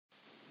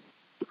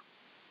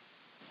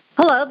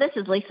Hello, this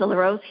is Lisa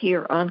LaRose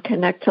here on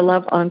Connect to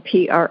Love on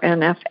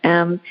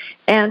PRNFM.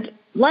 And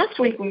last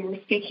week we were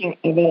speaking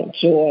about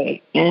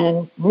joy,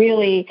 and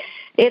really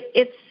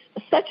it's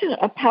such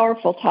a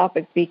powerful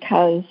topic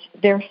because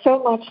there's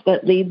so much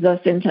that leads us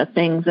into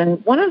things.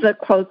 And one of the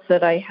quotes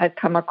that I had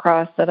come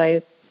across that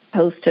I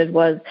posted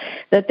was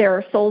that there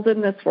are souls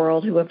in this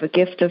world who have a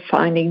gift of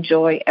finding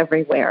joy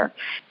everywhere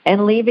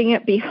and leaving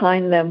it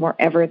behind them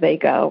wherever they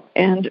go.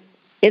 And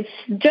it's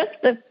just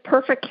the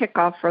perfect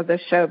kickoff for the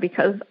show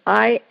because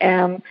I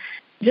am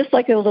just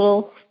like a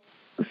little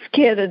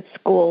kid at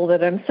school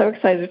that I'm so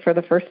excited for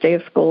the first day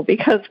of school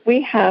because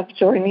we have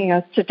joining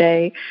us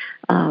today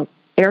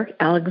Eric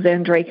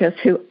Alexandrakis,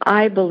 who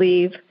I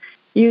believe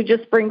you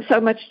just bring so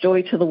much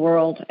joy to the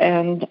world,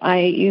 and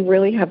you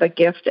really have a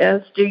gift,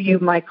 as do you,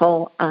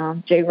 Michael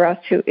J. Russ,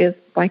 who is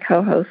my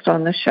co-host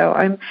on the show.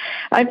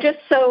 I'm just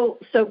so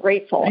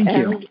grateful. Thank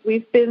you. And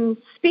we've been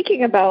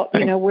speaking about,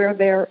 where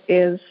there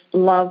is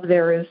love,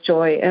 there is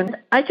joy. And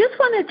I just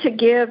wanted to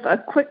give a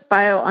quick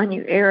bio on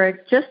you,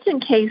 Eric, just in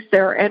case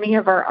there are any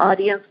of our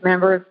audience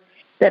members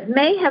that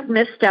may have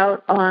missed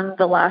out on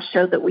the last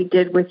show that we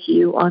did with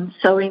you on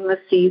sowing the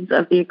seeds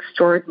of the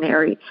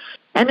extraordinary.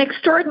 And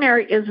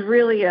extraordinary is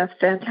really a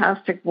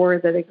fantastic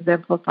word that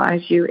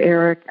exemplifies you,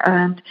 Eric.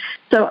 And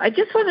so I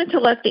just wanted to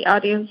let the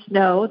audience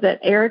know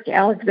that Eric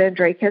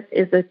Alexandrakis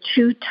is a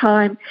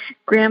 2-time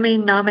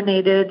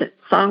Grammy-nominated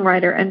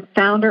songwriter and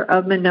founder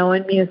of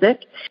Minoan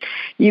Music.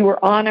 You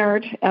were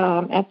honored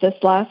at this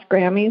last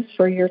Grammys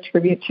for your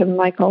tribute to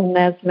Michael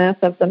Nesmith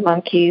of the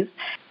Monkees.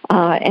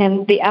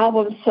 And the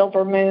album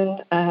Silver Moon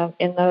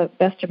in the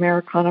Best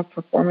Americana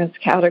Performance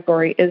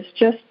category is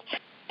just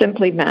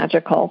simply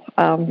magical.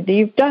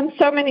 You've done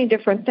so many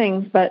different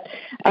things, but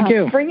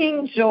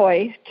bringing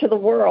joy to the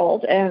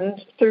world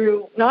and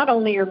through not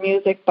only your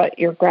music, but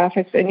your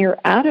graphics and your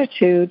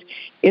attitude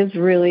is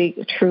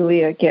really,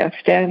 truly a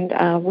gift.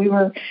 And we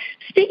were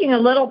speaking a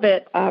little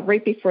bit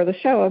right before the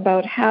show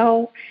about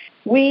how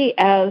we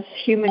as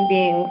human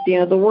beings,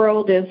 the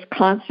world is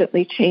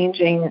constantly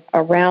changing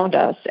around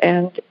us,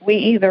 and we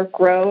either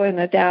grow and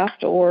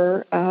adapt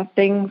or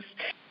things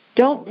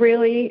don't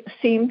really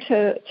seem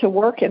to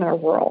work in our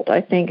world,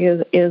 I think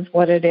is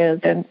what it is.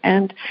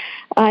 And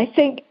I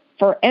think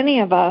for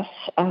any of us,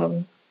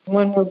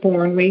 when we're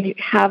born, we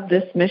have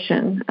this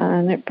mission,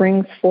 and it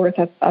brings forth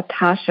a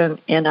passion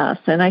in us.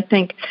 And I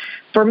think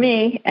for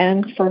me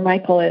and for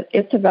Michael,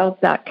 it's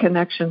about that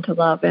connection to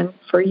love. And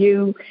for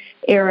you,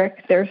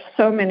 Eric, there's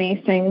so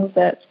many things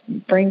that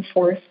bring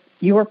forth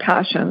your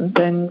passions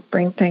and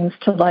bring things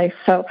to life.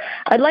 So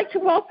I'd like to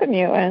welcome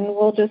you, and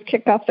we'll just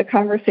kick off the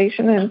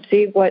conversation and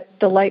see what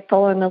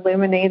delightful and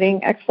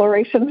illuminating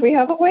explorations we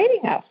have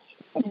awaiting us.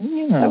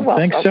 Yeah,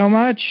 thanks so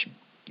much.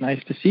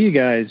 Nice to see you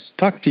guys,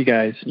 talk to you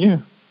guys.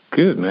 Yeah,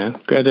 good,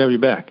 man. Glad to have you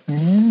back.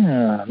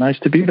 Yeah, nice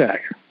to be back.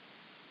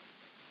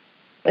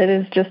 It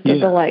is just a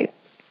delight.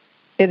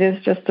 It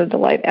is just a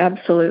delight,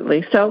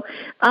 absolutely. So,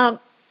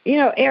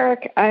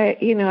 Eric,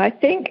 I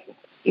think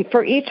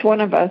for each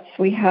one of us,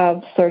 we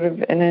have sort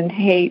of an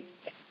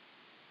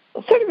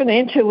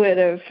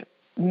intuitive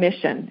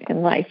mission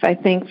in life. I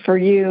think for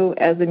you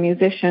as a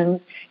musician,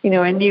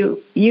 and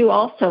you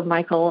also,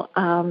 Michael,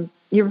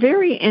 you're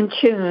very in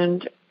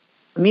tuned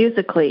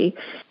musically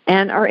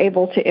and are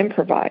able to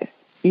improvise.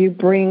 You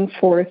bring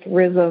forth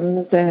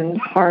rhythms and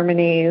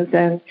harmonies,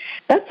 and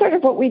that's sort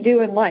of what we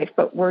do in life,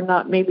 but we're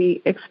not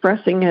maybe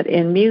expressing it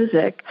in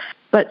music.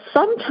 But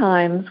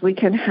sometimes we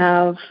can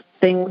have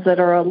things that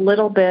are a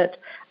little bit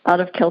out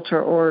of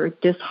kilter or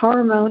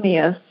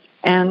disharmonious,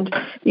 and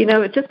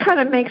it just kind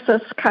of makes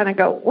us kind of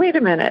go, wait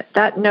a minute,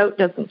 that note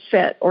doesn't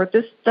fit, or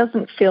this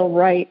doesn't feel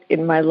right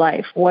in my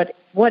life. What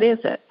is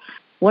it?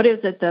 What is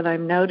it that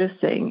I'm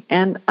noticing?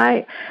 And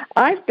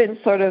I've been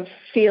sort of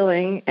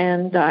feeling,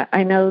 and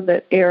I know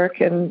that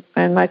Eric and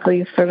Michael,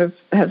 you sort of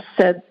have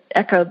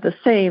echoed the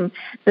same,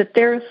 that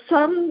there's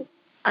some,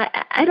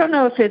 I don't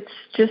know if it's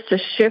just a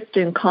shift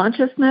in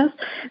consciousness,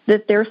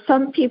 that there's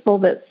some people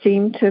that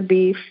seem to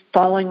be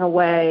falling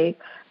away,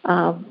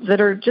 that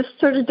are just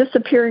sort of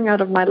disappearing out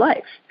of my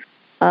life.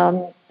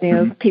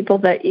 People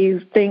that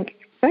you think,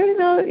 I don't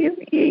know,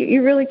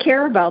 you really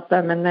care about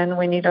them, and then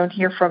when you don't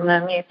hear from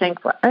them, you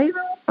think, well,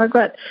 I've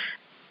got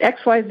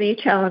XYZ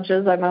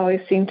challenges. I'm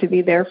always seem to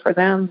be there for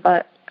them,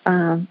 but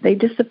they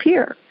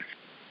disappear.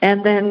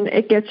 And then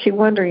it gets you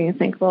wondering, you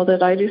think, well,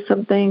 did I do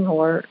something,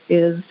 or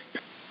is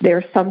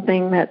there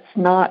something that's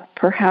not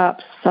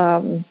perhaps,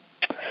 I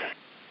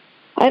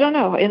don't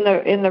know, in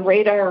the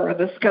radar or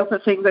the scope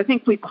of things? I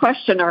think we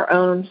question our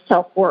own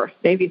self-worth.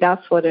 Maybe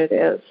that's what it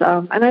is.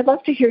 And I'd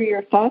love to hear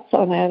your thoughts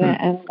on it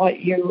and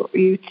what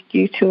you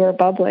two are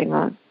bubbling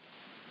on.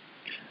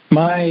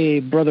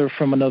 My brother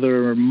from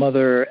another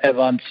mother,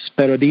 Evan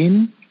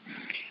Sperodin,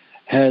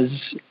 has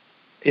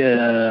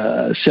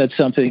said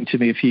something to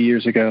me a few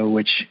years ago,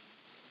 which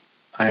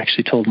I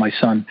actually told my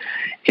son.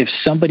 If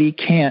somebody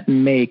can't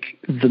make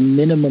the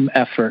minimum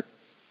effort,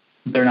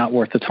 they're not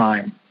worth the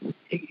time.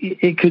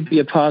 It could be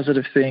a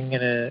positive thing,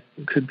 and it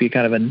could be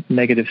kind of a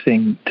negative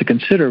thing to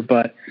consider,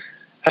 but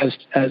as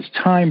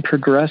time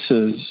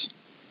progresses,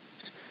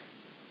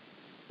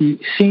 I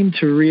seem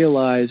to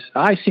realize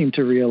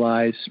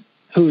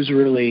who's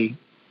really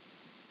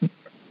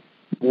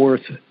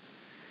worth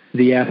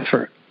the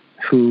effort,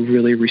 who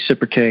really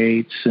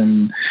reciprocates,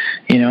 and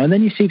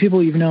then you see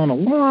people you've known a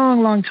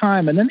long, long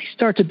time, and then they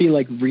start to be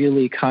like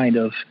really kind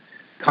of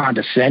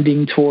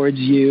condescending towards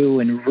you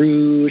and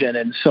rude and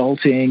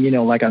insulting,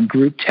 like on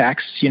group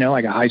texts,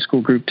 like a high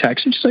school group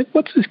text. It's just like,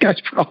 what's this guy's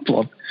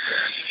problem?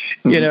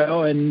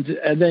 Mm-hmm.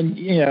 And then,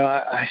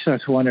 I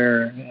start to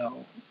wonder,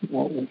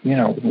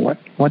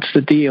 what's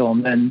the deal?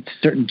 And then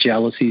certain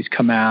jealousies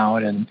come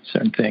out and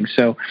certain things.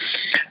 So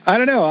I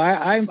don't know.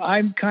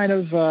 I'm kind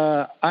of,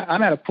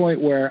 I'm at a point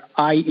where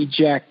I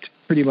eject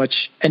pretty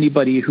much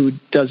anybody who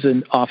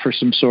doesn't offer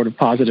some sort of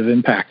positive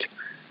impact.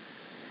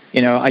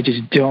 I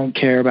just don't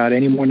care about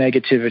any more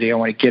negativity. I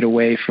want to get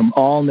away from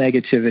all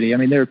negativity. I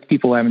mean, there are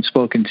people I haven't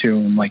spoken to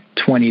in like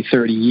 20,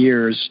 30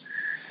 years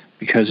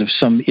because of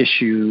some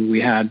issue we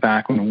had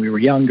back when we were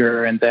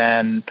younger, and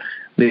then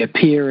they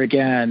appear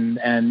again,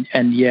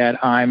 and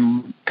yet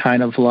I'm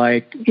kind of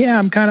like,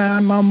 I'm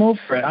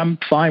over it. I'm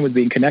fine with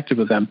being connected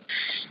with them.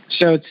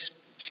 So it's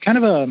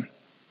kind of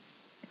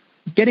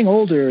getting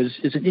older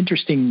is an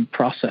interesting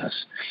process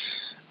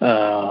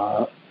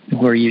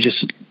where you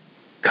just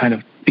kind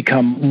of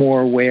become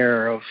more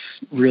aware of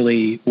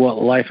really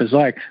what life is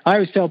like. I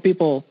always tell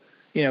people,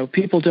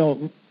 people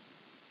don't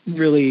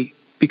really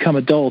become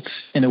adults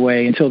in a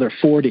way until they're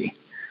 40.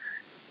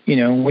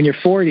 When you're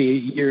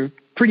 40, you're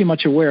pretty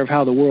much aware of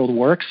how the world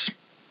works.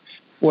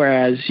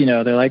 Whereas,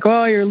 they're like,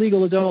 oh, you're a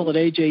legal adult at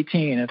age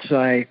 18. It's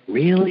like,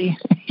 really?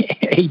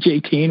 Age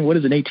 18? What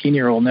does an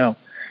 18-year-old know?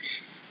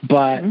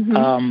 But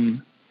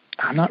I'm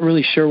not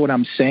really sure what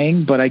I'm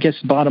saying, but I guess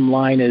bottom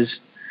line is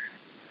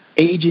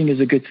aging is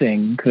a good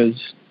thing because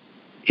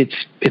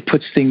it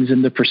puts things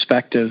into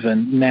perspective.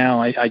 And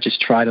now I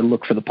just try to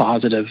look for the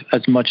positive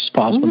as much as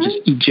possible, just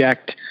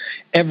eject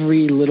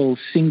every little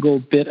single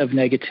bit of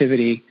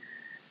negativity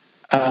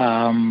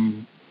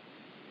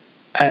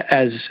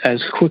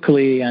as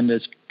quickly and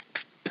as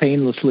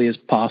painlessly as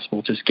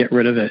possible. Just get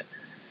rid of it.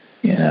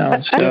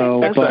 I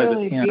think that's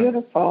really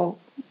beautiful.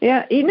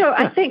 Yeah,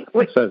 I think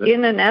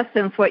in an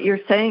essence what you're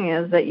saying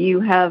is that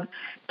you have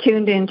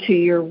tuned into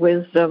your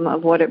wisdom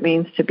of what it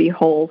means to be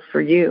whole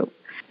for you,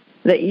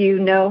 that you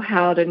know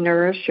how to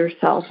nourish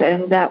yourself,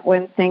 and that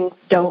when things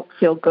don't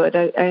feel good,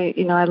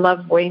 I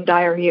love Wayne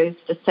Dyer. He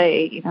used to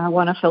say, I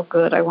want to feel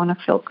good. I want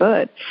to feel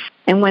good.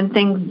 And when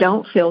things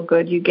don't feel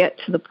good, you get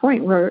to the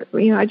point where,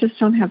 I just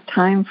don't have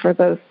time for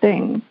those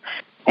things.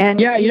 And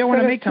yeah, you don't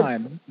want to make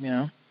time,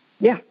 Yeah.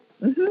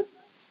 Mm-hmm.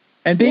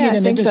 And being in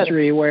an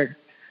industry where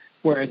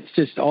it's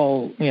just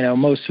all,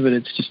 most of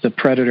it's just a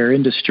predator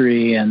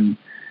industry, and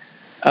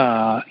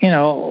artists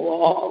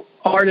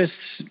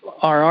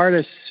are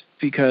artists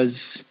because,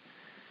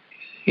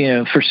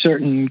 for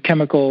certain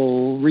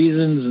chemical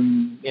reasons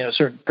and,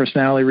 certain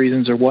personality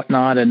reasons or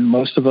whatnot, and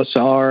most of us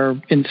are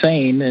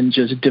insane and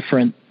just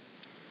different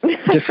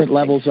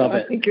levels of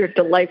it. I think you're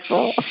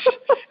delightful.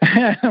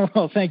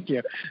 Well, thank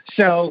you.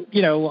 So,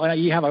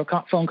 you have a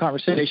phone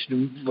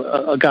conversation with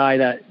a guy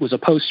that was a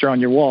poster on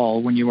your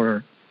wall when you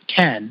were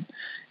 10,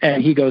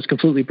 and he goes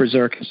completely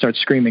berserk and starts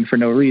screaming for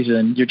no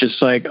reason. You're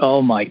just like,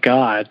 oh my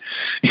God,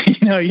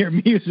 your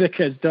music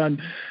has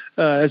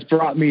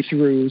brought me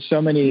through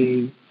so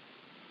many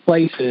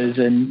places,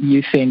 and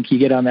you think you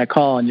get on that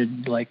call and you're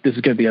like, this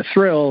is going to be a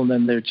thrill, and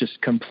then they're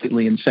just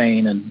completely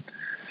insane. And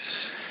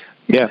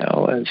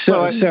so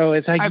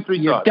it's like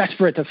you're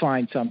desperate to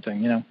find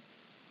something, I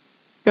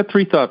got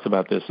three thoughts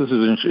about this. This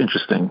is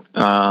interesting.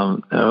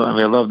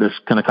 I love this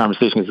kind of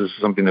conversation because this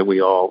is something that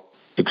we all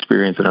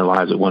experience in our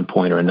lives at one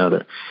point or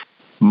another.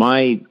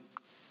 My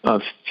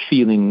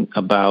feeling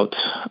about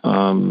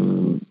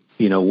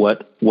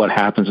what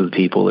happens with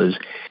people is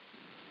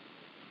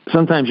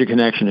sometimes your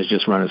connection has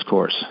just run its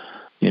course.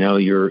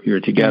 You're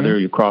together,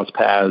 you cross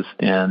paths,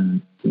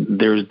 and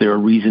there are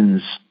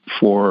reasons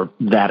for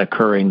that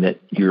occurring that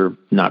you're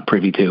not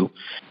privy to,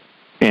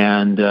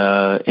 and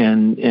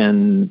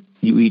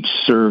you each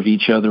serve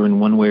each other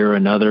in one way or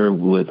another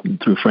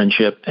through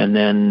friendship, and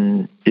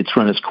then it's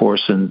run its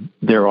course, and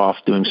they're off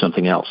doing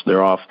something else.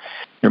 They're off.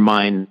 Their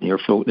mind, their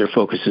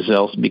focus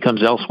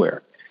becomes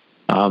elsewhere.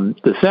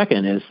 The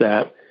second is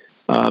that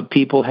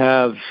people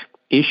have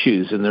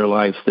issues in their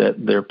lives that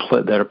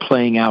that are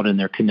playing out in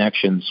their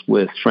connections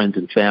with friends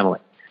and family,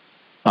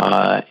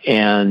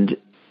 and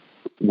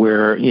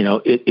where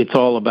it's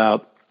all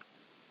about.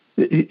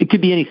 It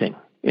could be anything.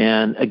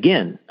 And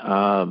again,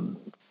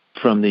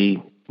 from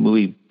the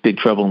movie Big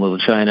Trouble in Little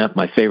China,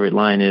 my favorite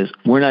line is,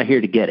 "We're not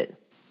here to get it.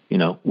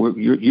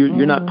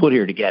 You're not put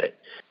here to get it.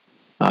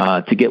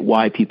 To get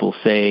why people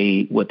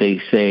say what they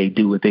say,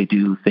 do what they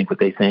do, think what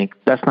they think.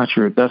 That's not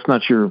your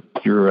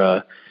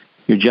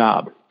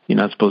job. You're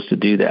not supposed to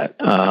do that."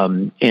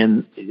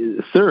 And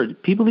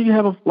third, people even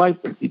have a life.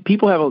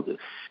 People have a.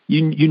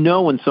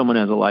 When someone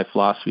has a life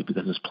philosophy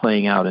because it's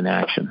playing out in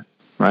action,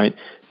 right?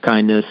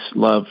 Kindness,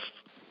 love,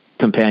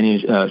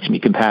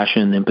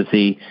 compassion,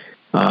 empathy.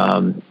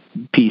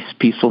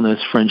 peacefulness,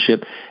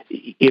 friendship.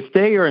 If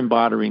they are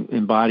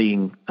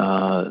embodying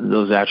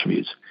those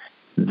attributes,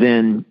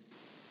 then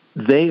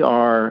they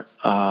are.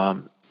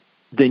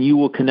 Then you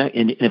will connect,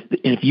 and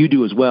if you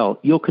do as well,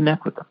 you'll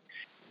connect with them.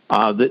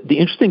 The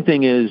interesting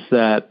thing is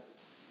that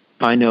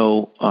I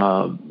know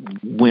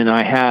when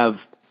I've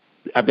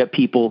got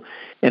people,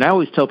 and I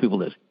always tell people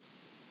this.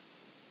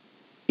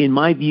 In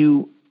my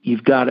view,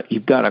 you've got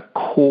a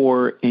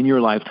core in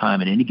your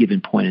lifetime at any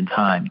given point in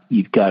time.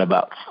 You've got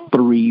about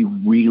 3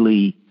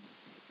 really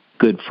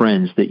good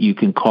friends that you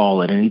can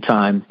call at any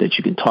time, that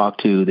you can talk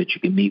to, that you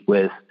can meet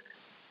with.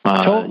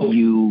 Totally.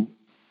 You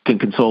can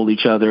console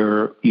each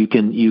other. You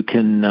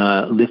can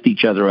lift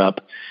each other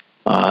up.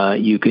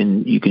 You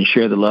can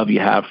share the love you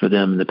have for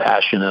them and the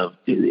passion of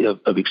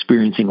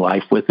experiencing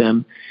life with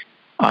them.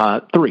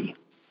 3.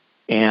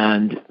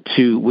 And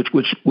 2,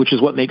 which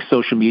is what makes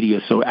social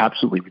media so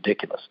absolutely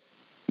ridiculous.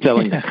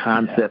 Selling the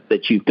concept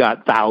that you've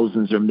got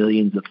thousands or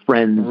millions of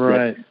friends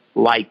that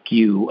like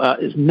you.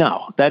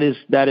 No, that is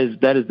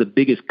the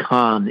biggest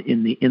con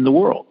in the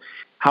world.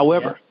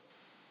 However,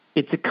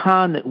 it's a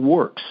con that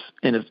works,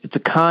 and it's a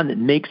con that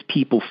makes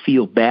people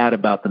feel bad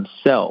about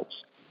themselves.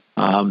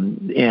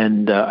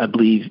 And I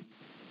believe,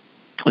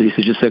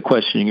 Lisa just said,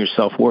 questioning your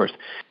self-worth.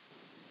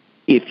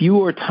 If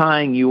you are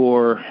tying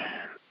your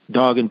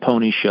dog and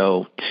pony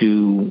show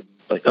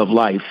of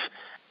life,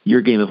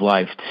 your game of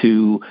life,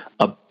 to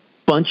a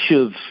bunch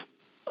of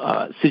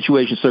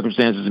situations,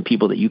 circumstances, and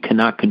people that you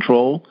cannot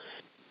control,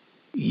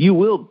 you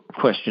will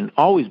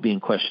always be in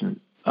questioning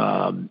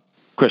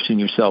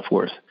your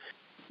self-worth,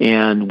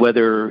 and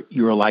whether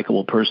you're a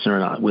likable person or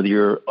not,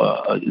 whether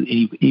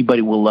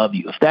anybody will love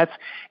you.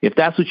 If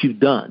that's what you've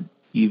done,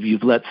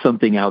 you've let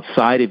something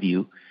outside of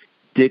you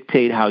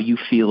dictate how you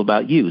feel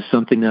about you,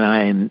 something that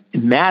I am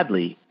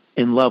madly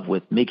in love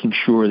with, making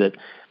sure that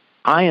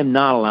I am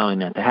not allowing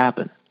that to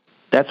happen.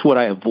 That's what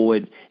I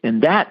avoid,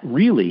 and that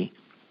really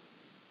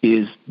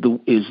is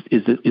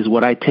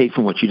what I take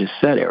from what you just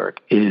said, Eric.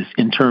 Is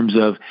in terms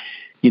of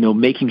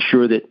making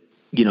sure that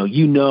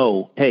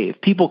hey, if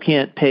people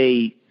can't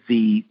pay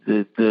the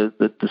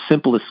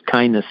simplest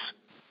kindness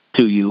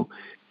to you,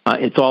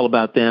 it's all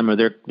about them, or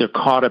they're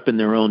caught up in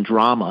their own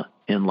drama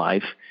in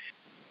life.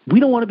 We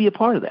don't want to be a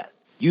part of that.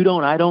 You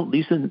don't. I don't.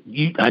 Lisa,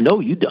 I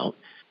know you don't.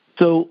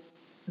 So.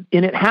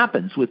 And it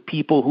happens with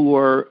people who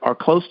are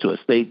close to us.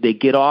 They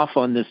get off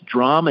on this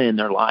drama in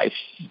their life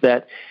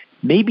that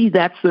maybe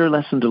that's their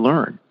lesson to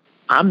learn.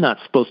 I'm not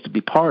supposed to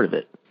be part of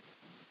it.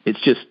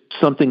 It's just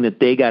something that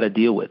they got to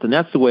deal with. And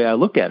that's the way I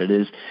look at it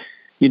is,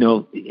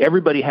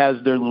 everybody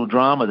has their little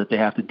drama that they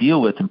have to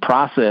deal with and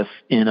process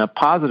in a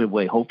positive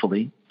way,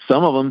 hopefully.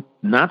 Some of them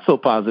not so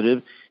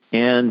positive,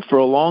 and for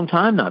a long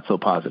time not so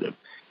positive.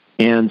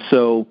 And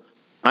so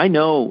I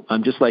know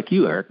I'm just like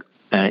you, Eric,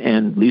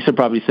 and Lisa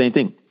probably the same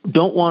thing.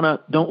 Don't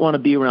want to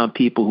be around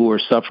people who are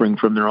suffering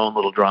from their own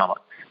little drama,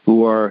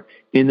 who are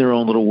in their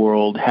own little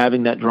world,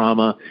 having that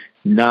drama,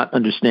 not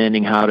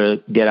understanding how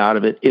to get out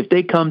of it. If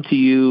they come to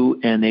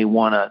you and they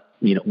want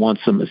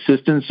some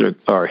assistance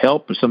or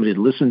help or somebody to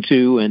listen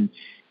to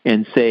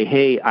and say,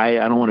 hey, I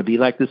don't want to be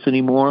like this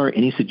anymore.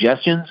 Any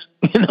suggestions?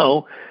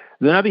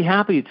 Then I'd be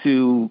happy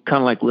to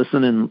kind of like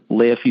listen and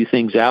lay a few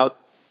things out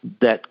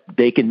that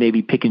they can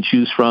maybe pick and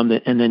choose from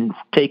and then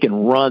take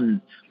and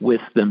run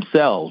with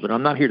themselves. But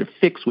I'm not here to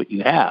fix what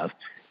you have.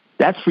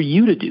 That's for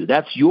you to do.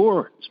 That's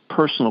your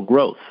personal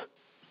growth.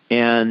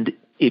 And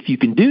if you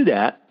can do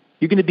that,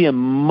 you're going to be a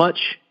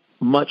much,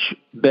 much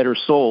better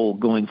soul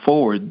going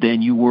forward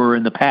than you were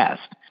in the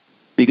past.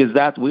 Because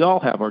we all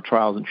have our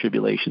trials and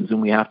tribulations,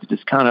 and we have to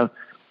just kind of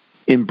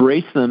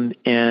embrace them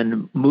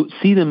and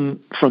see them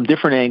from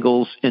different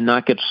angles and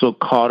not get so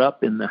caught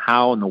up in the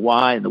how and the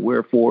why and the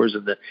wherefores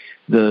and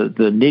the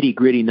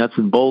nitty-gritty nuts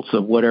and bolts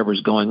of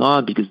whatever's going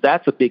on, because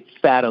that's a big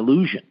fat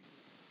illusion.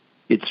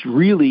 It's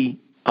really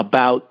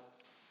about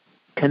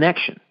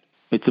connection.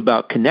 It's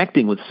about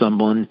connecting with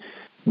someone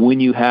when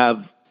you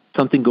have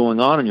something going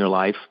on in your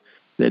life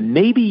that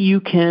maybe you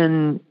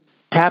can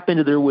tap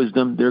into their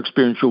wisdom, their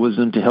experiential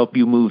wisdom, to help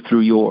you move through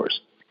yours.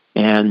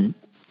 And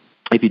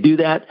if you do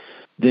that,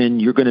 then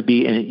you're going to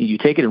be, and you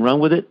take it and run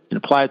with it and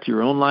apply it to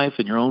your own life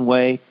in your own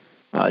way,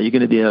 you're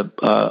going to be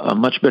a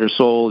much better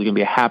soul. You're going to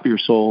be a happier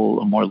soul,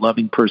 a more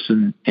loving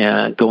person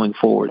going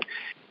forward.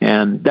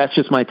 And that's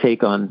just my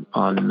take on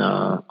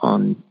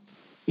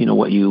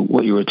what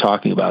you were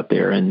talking about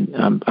there.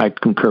 And I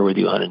concur with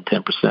you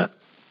 110%.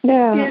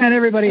 Yeah, and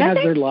everybody has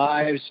their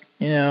lives,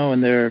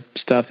 and their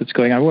stuff that's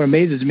going on. What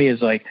amazes me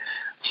is like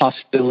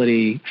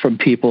hostility from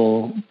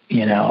people,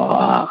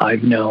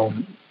 I've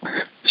known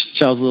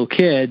since I was a little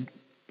kid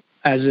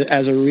as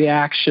a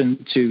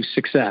reaction to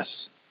success.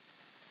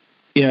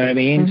 You know what I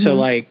mean? Mm-hmm. So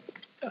like,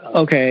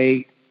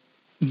 okay,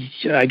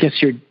 I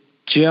guess you're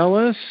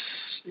jealous.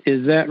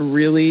 Is that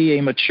really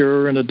a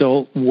mature and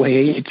adult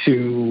way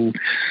to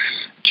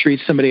treat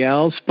somebody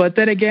else? But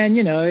then again,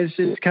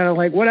 it's kind of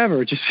like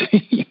whatever. Just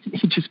you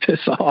just piss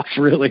off.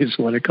 Really, is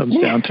what it comes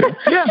down to.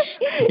 Yeah.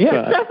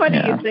 It's so funny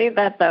you say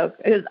that though,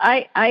 because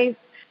I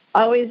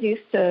always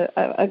used to,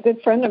 a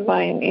good friend of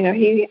mine,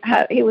 he's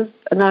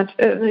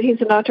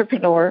an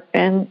entrepreneur,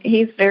 and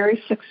he's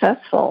very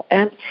successful.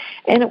 And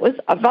it was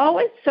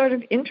always sort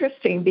of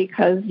interesting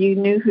because you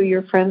knew who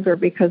your friends were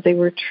because they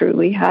were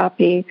truly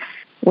happy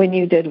when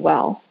you did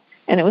well.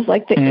 And it was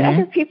like the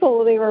other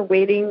people, they were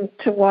waiting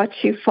to watch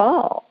you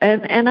fall.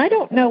 And I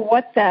don't know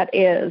what that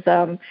is.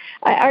 I'm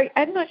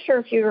not sure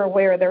if you're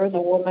aware, there was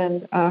a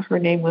woman, her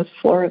name was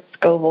Florence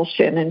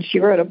Scovel-Shinn, and she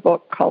wrote a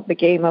book called The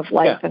Game of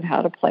Life and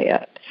How to Play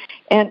It.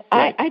 And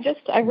right.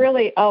 I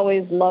really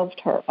always loved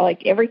her,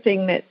 like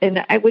everything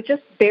and I would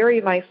just bury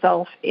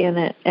myself in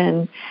it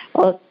and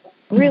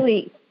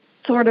really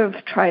sort of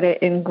try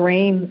to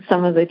ingrain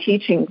some of the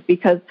teachings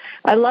because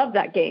I loved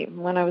that game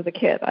when I was a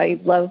kid. I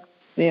loved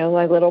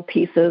my little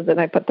pieces, and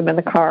I put them in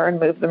the car and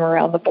moved them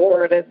around the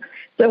board. And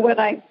so when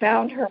I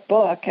found her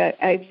book,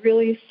 I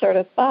really sort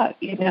of thought,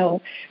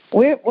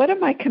 what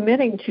am I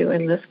committing to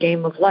in this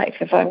game of life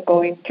if I'm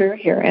going through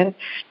here? And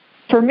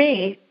for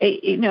me,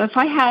 if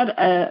I had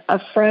a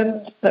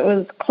friend that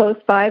was close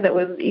by that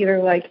was either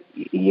like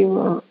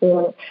you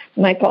or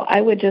Michael,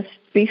 I would just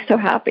be so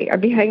happy.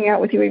 I'd be hanging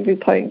out with you. We'd be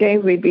playing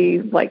games. We'd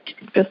be like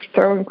just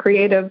throwing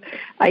creative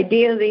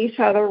ideas at each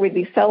other. We'd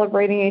be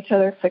celebrating each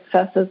other's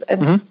successes.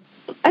 And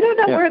I don't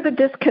know where the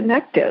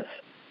disconnect is.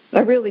 I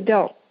really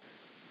don't.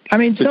 I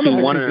mean,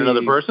 between one and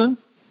another person?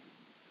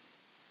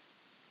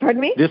 Pardon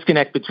me?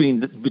 Disconnect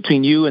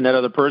between you and that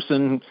other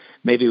person,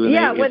 maybe when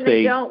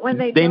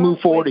they move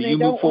forward or you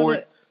move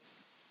forward?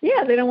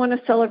 They don't want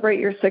to celebrate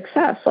your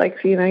success. Like,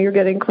 you're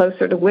getting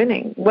closer to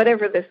winning,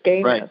 whatever this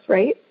game is,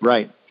 right?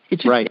 Right. It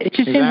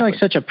just seems like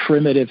such a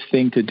primitive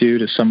thing to do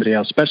to somebody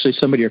else, especially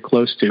somebody you're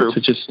close to, to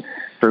just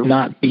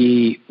not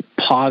be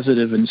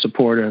positive and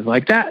supportive.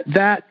 Like that,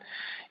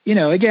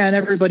 again,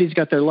 everybody's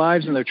got their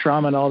lives and their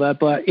trauma and all that,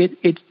 but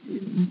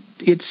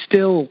it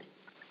still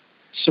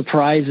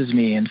surprises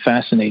me and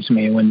fascinates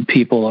me when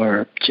people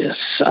are just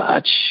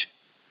such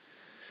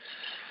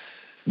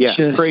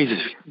crazy.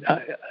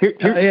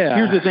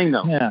 Here's the thing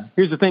though. Yeah.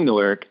 Here's the thing though,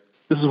 Eric.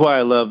 This is why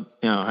I love,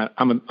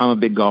 I'm a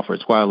big golfer.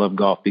 It's why I love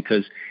golf,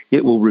 because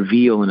it will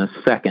reveal in a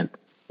second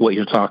what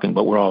you're talking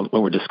about,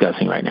 what we're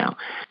discussing right now.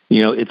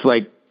 It's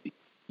like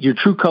your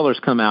true colors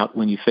come out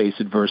when you face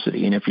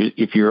adversity. And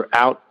if you're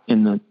out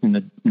in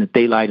the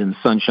daylight and the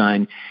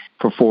sunshine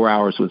for 4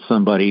 hours with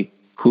somebody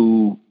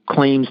who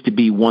claims to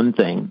be one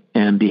thing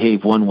and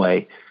behave one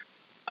way,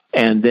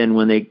 and then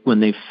when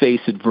they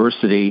face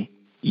adversity,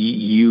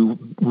 you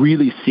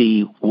really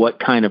see what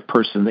kind of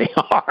person they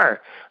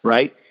are,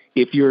 right?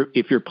 If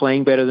you're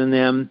playing better than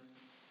them,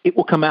 it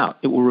will come out.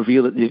 It will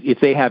reveal it. If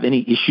they have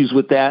any issues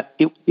with that,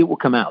 it will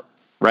come out,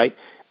 right?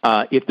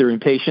 If they're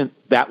impatient,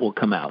 that will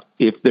come out.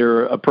 If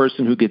they're a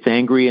person who gets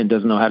angry and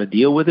doesn't know how to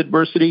deal with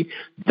adversity,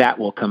 that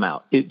will come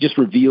out. It just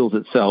reveals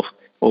itself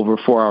over a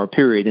 4-hour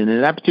period. And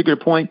at that particular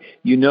point,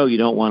 you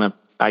don't want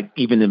to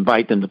even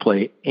invite them to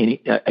play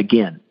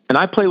again. And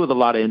I play with a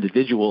lot of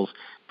individuals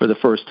for the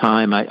first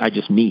time. I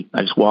just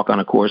walk on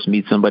a course,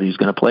 meet somebody who's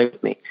going to play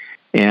with me.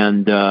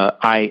 And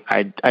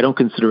I don't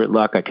consider it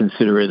luck. I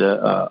consider it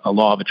a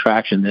law of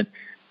attraction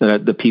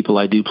that the people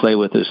I do play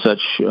with are such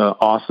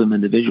awesome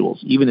individuals.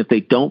 Even if they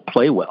don't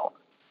play well,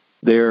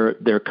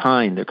 they're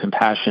kind, they're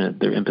compassionate,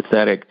 they're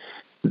empathetic,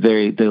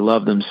 they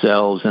love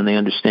themselves, and they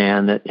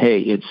understand that, hey,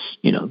 it's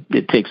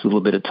it takes a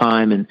little bit of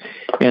time, and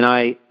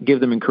I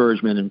give them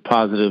encouragement and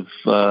positive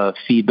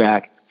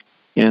feedback,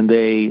 and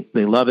they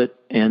love it,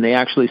 and they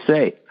actually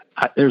say,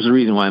 there's a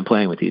reason why I'm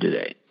playing with you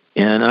today.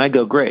 And I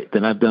go, great,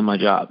 then I've done my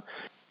job.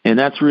 And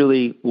that's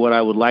really what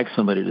I would like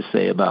somebody to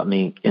say about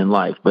me in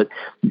life. But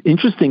the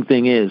interesting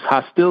thing is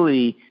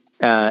hostility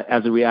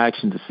as a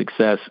reaction to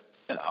success.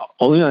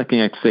 Only other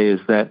thing I can say is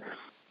that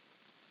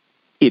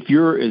if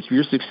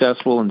you're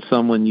successful and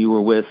someone you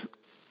were with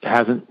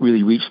hasn't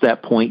really reached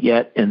that point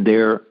yet, and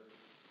they're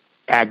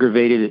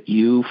aggravated at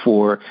you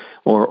for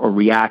or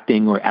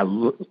reacting or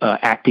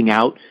acting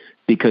out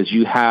because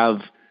you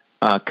have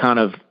kind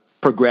of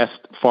progressed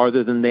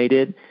farther than they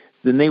did,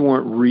 then they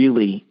weren't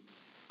really.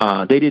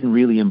 They didn't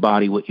really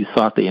embody what you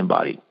thought they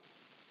embodied.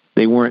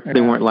 They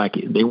weren't like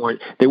it. They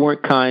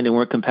weren't kind. They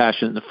weren't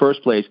compassionate in the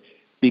first place,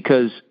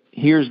 because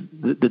here's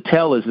the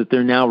tell is that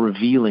they're now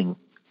revealing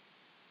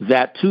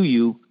that to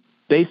you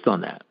based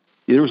on that.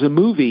 There was a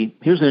movie.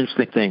 Here's an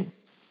interesting thing.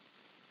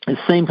 The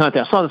same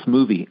content. I saw this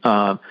movie.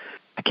 I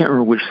can't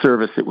remember which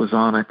service it was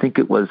on. I think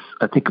it was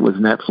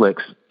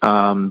Netflix.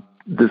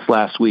 This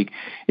last week,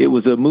 it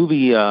was a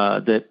movie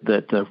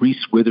that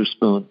Reese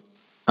Witherspoon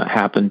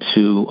happened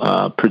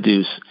to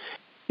produce.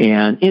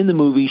 And in the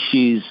movie,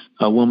 she's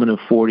a woman of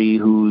 40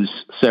 who's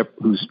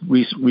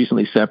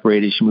recently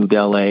separated. She moved to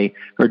L.A.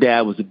 Her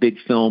dad was a big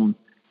film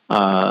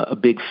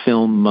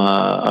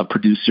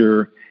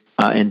producer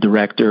and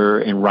director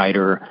and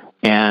writer,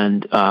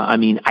 and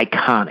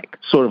iconic,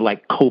 sort of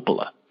like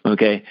Coppola.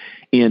 Okay,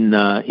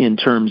 in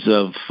terms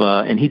of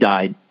and he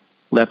died,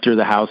 left her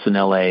the house in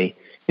L.A.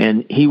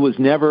 And he was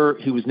never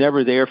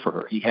there for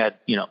her. He had,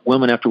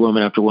 woman after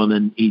woman after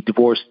woman. He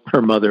divorced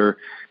her mother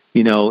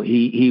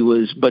he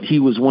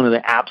was one of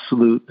the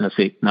absolute, let's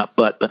say not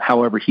but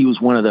however, he was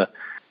one of the,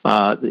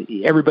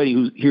 everybody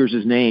who hears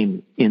his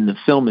name in the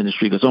film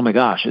industry goes, oh my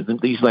gosh,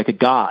 he's like a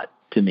god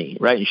to me,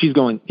 right? And she's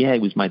going, yeah, he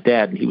was my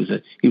dad, and he was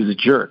a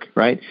jerk,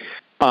 right?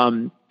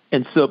 And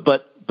so,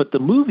 but the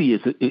movie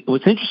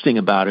what's interesting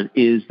about it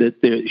is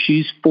that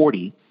she's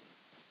 40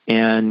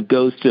 and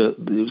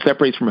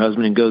separates from her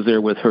husband and goes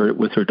there with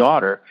her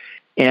daughter,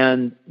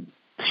 and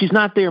she's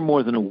not there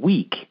more than a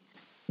week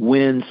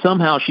when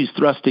somehow she's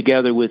thrust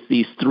together with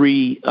these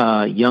three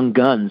young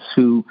guns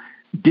who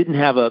didn't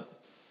have a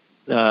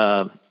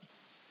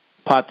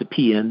pot to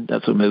pee in.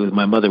 That's what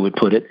my mother would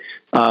put it.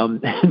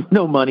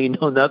 No money,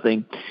 no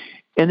nothing,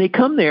 and they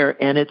come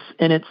there, and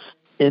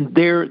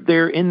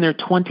they're in their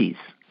 20s,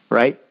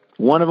 right?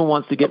 One of them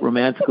wants to get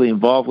romantically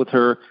involved with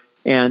her,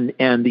 and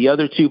the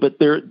other two, but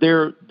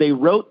they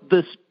wrote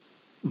this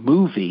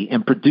movie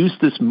and produced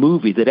this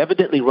movie that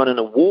evidently won an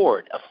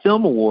award, a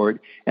film award,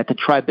 at the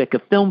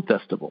Tribeca Film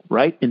Festival,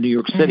 right, in New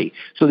York City.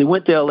 So they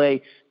went to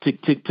L.A.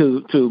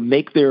 to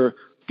make their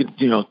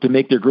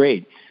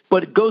grade.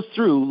 But it goes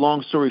through.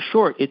 Long story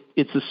short,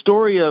 it's a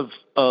story of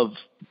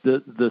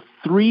the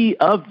three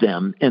of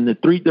them, and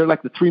they're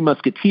like the three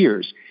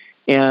musketeers,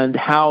 and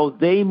how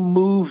they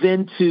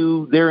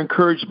they're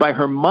encouraged by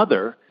her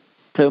mother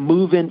to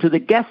move into the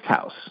guest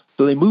house.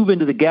 So they move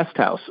into the guest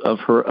house of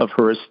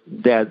her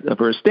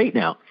estate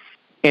now,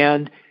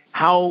 and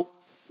how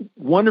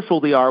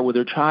wonderful they are with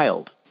her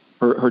child,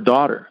 her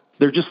daughter.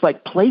 They're just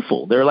like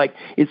playful. They're like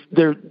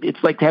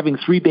it's like having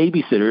three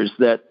babysitters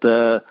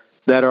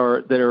that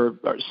are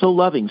so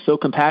loving, so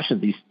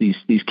compassionate.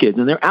 These kids,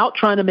 and they're out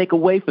trying to make a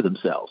way for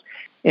themselves.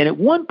 And at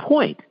one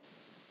point,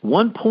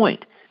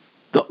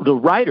 the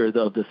writer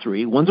of the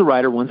three, one's a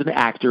writer, one's an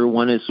actor,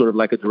 one is sort of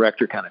like a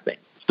director kind of thing.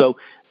 So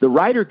the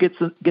writer gets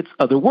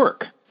other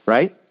work,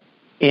 right?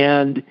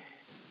 And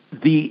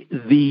the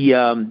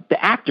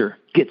actor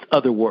gets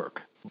other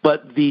work,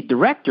 but the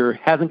director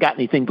hasn't got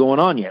anything going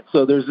on yet.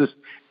 So there's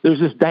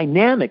this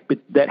dynamic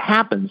that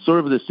happens, sort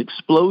of this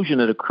explosion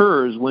that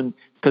occurs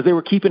because they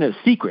were keeping it a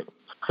secret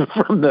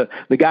from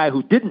the guy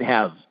who didn't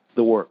have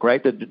the work,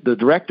 right? The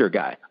director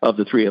guy of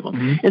the three of them.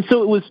 Mm-hmm. And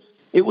so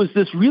it was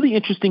this really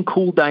interesting,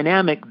 cool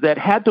dynamic that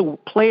had to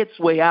play its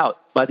way out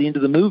by the end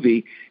of the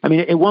movie. I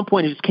mean, at one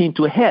point it just came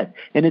to a head,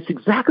 and it's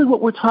exactly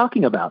what we're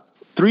talking about.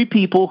 Three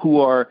people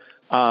who are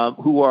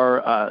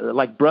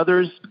like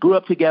brothers, grew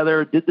up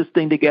together, did this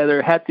thing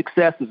together, had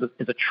success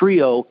as a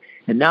trio,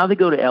 and now they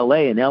go to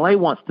L.A., and L.A.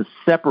 wants to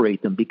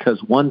separate them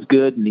because one's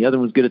good and the other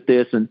one's good at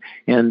this, and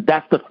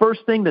that's the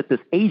first thing that this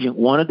agent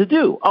wanted to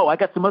do. Oh, I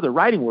got some other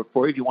writing work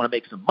for you if you want to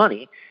make some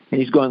money. And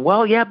he's going,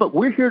 well, yeah, but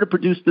we're here to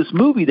produce this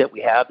movie that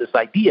we have, this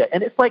idea.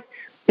 And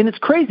it's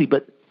crazy,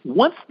 but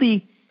once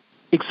the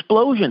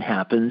explosion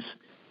happens,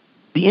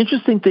 the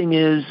interesting thing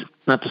is,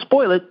 not to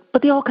spoil it,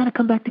 but they all kind of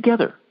come back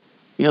together.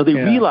 They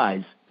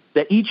realize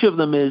that each of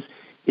them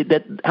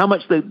that how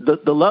much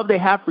the love they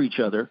have for each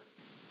other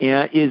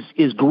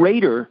is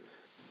greater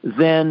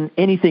than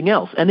anything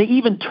else. And they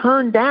even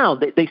turn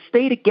down, they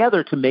stay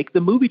together to make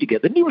the movie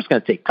together. They knew it was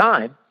going to take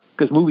time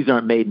because movies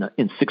aren't made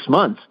in 6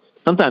 months.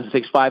 Sometimes it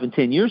takes 5 and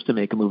 10 years to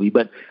make a movie,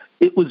 but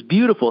it was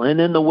beautiful. And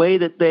then the way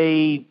that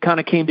they kind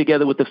of came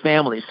together with the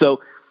family.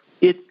 So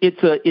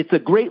it's a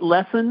great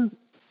lesson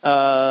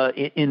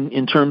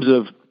in terms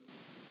of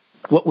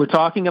what we're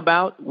talking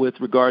about with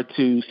regard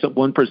to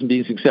one person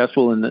being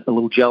successful and a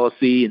little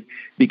jealousy, and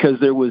because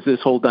there was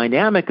this whole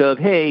dynamic of,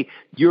 hey,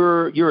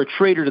 you're a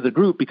traitor to the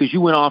group because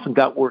you went off and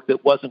got work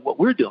that wasn't what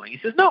we're doing. He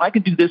says, no, I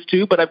can do this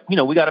too, but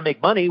we got to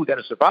make money, we got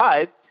to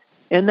survive.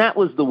 And that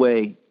was the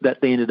way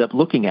that they ended up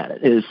looking at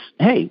it is,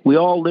 hey, we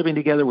all living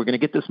together, we're going to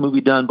get this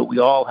movie done, but we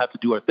all have to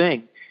do our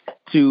thing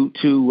to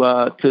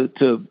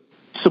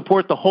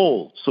support the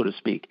whole, so to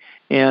speak.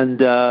 And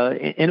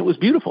it was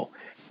beautiful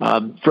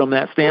from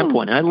that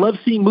standpoint. And I love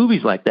seeing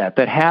movies like that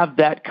have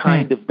that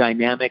kind of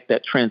dynamic,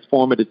 that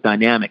transformative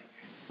dynamic.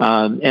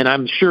 And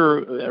I'm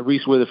sure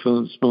Reese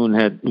Witherspoon,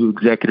 who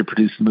executive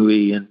produced the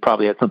movie and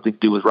probably had something to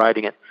do with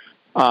writing it,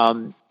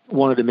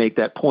 wanted to make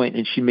that point,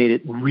 and she made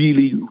it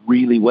really,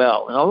 really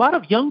well. And a lot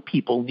of young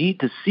people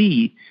need to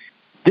see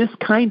this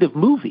kind of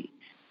movie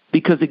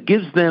because it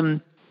gives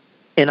them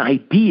an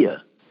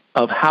idea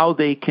of how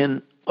they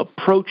can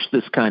approach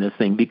this kind of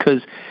thing.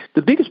 Because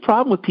the biggest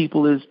problem with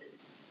people is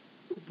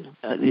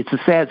it's a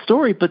sad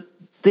story, but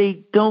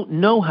they don't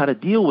know how to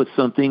deal with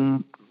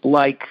something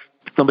like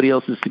somebody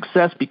else's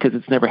success because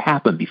it's never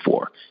happened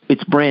before.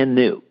 It's brand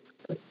new.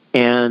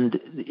 And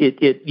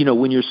it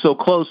when you're so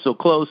close,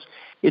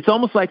 it's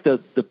almost like the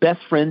best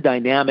friend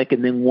dynamic,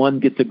 and then one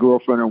gets a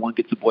girlfriend or one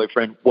gets a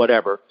boyfriend,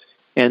 whatever.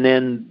 And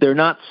then they're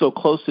not so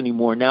close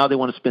anymore. Now they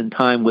want to spend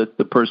time with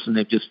the person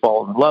they've just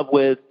fallen in love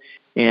with.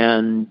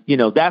 And,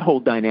 that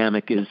whole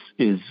dynamic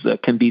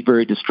can be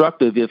very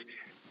destructive if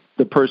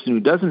the person who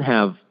doesn't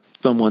have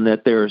someone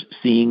that they're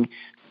seeing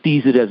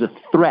sees it as a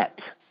threat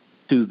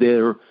to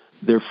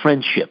their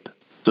friendship,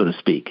 so to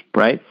speak,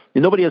 right?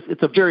 And nobody else,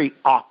 it's a very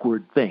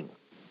awkward thing.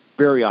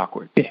 Very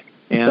awkward. Yeah.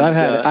 And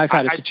I've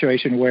had a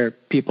situation where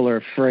people are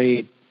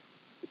afraid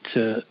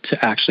to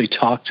actually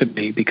talk to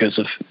me because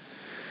of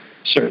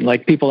certain,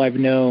 like, people I've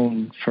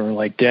known for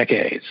like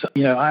decades.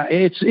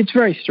 It's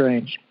very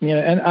strange.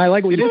 And I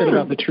like what you said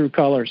about the true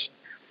colors.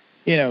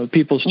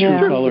 People's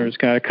true colors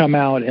kind of come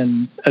out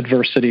in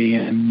adversity,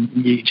 and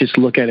you just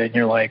look at it and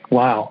you're like,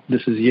 wow,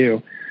 this is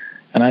you.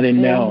 And I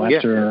didn't know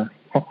after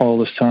all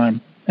this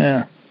time.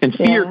 Yeah. And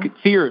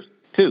fear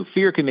too.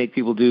 Fear can make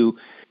people do,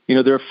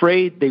 they're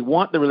afraid, they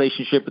want the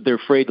relationship, but they're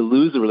afraid to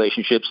lose the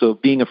relationship. So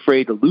being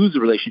afraid to lose the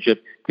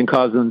relationship can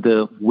cause them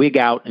to wig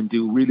out and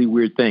do really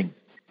weird things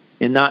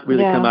and not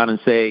really come out and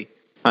say,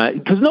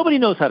 because nobody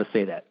knows how to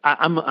say that.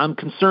 I'm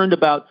concerned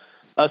about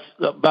us,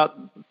 about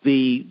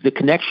the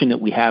connection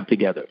that we have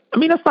together. I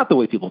mean, that's not the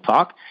way people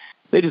talk.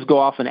 They just go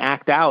off and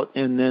act out,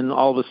 and then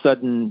all of a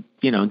sudden,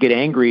 get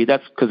angry.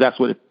 That's because that's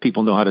what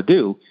people know how to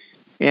do.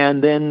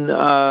 And then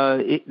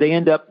they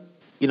end up,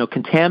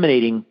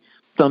 contaminating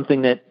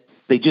something that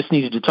they just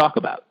needed to talk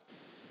about.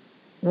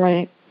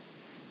 Right.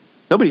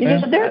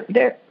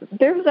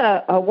 There's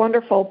a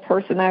wonderful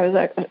person. I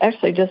was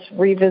actually just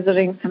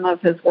revisiting some of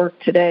his work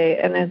today,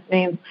 and his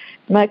name's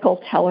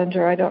Michael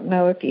Tellinger. I don't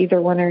know if either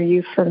one are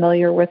you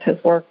familiar with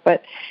his work,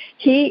 but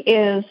he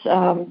is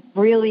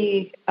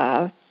really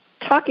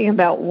talking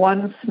about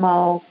one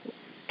small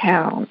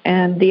town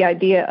and the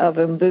idea of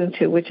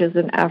Ubuntu, which is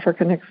an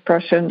African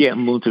expression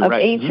of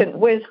ancient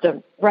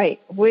wisdom,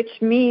 which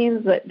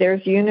means that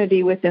there's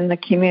unity within the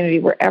community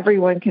where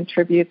everyone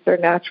contributes their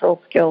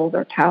natural skills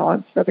or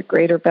talents for the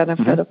greater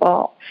benefit of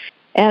all.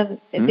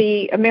 And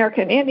the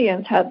American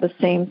Indians had the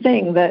same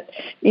thing, that,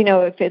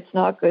 if it's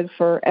not good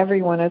for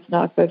everyone, it's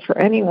not good for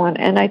anyone.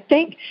 And I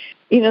think,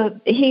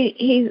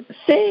 he's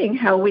saying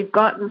how we've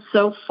gotten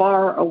so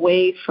far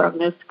away from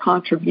this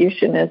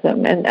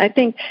contributionism. And I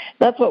think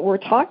that's what we're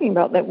talking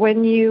about, that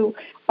when you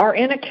are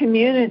in a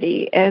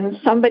community and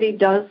somebody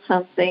does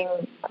something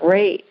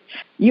great,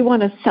 you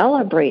want to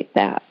celebrate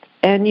that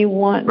and you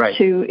want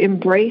to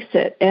embrace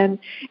it. And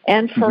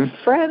for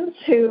friends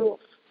who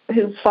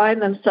find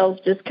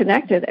themselves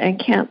disconnected and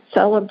can't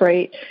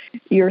celebrate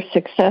your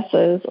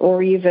successes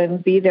or even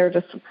be there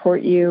to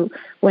support you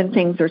when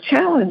things are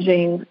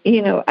challenging,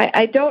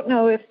 I don't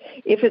know if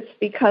it's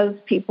because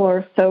people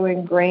are so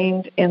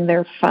ingrained in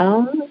their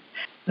phones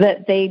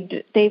that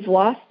they've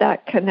lost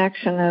that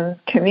connection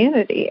and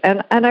community.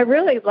 And I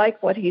really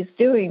like what he's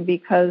doing,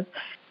 because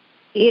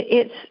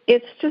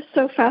it's just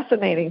so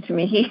fascinating to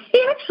me. He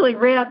actually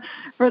ran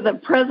for the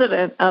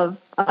president of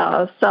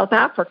South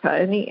Africa,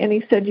 and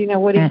he said,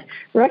 what he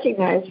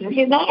recognized,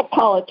 he's not a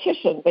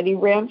politician, but he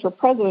ran for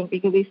president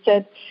because he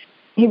said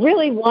he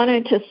really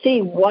wanted to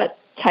see what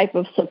type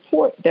of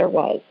support there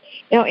was.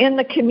 In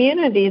the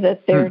community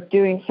that they're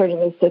doing sort of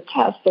as a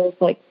test, there's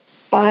like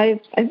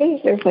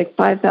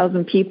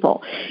 5,000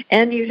 people,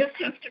 and you just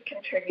have to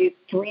contribute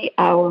 3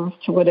 hours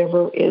to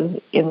whatever is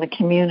in the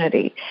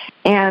community.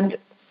 And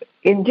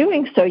in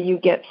doing so, you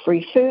get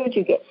free food,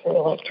 you get free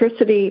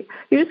electricity.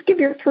 You just give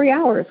your 3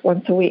 hours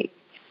once a week.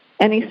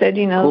 And he said,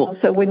 cool.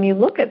 So when you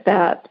look at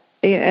that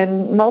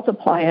and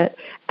multiply it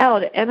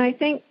out, and I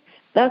think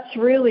that's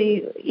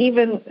really,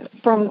 even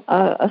from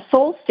a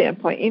soul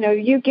standpoint,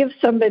 you give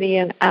somebody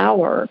an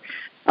hour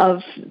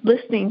of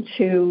listening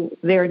to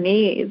their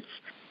needs.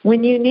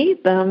 When you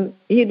need them,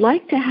 you'd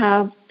like to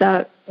have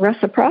that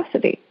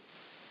reciprocity,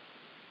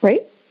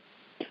 right?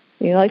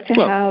 You like to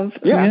know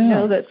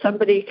that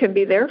somebody can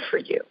be there for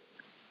you,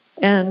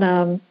 and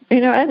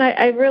and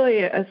I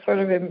really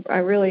I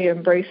really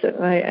embrace it,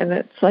 and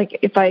it's like,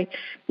 if I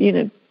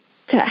to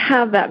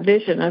have that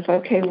vision of,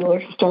 okay,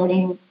 we're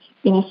starting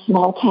in a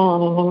small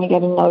town, and then we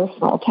get another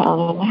small town,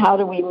 and how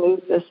do we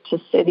move this to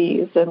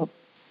cities? And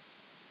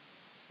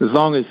as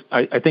long as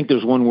I think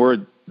there's one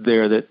word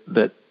there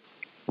that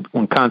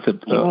one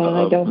concept. I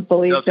don't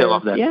believe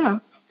that. Yeah,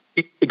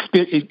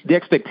 the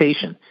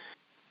expectation.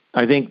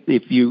 I think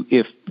if you're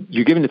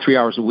given the 3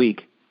 hours a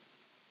week,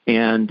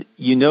 and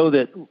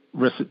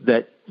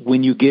that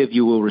when you give,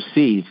 you will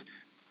receive,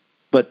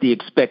 but the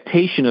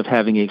expectation of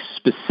having a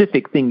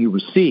specific thing you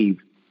receive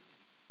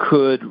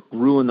could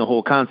ruin the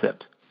whole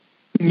concept.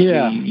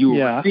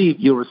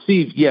 You'll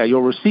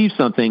receive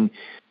something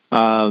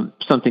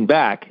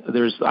back.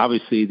 There's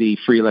obviously the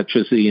free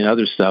electricity and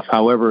other stuff.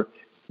 However,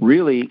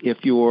 really,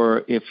 if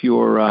you're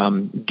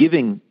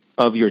giving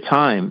of your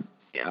time,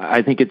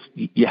 I think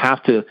you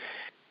have to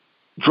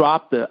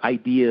drop the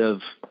idea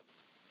of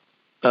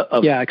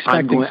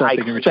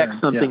expecting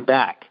something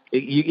back.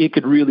 It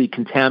could really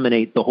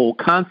contaminate the whole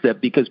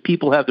concept, because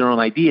people have their own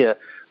idea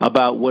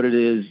about what it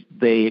is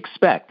they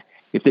expect.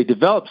 If they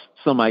develop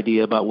some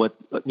idea about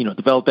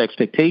develop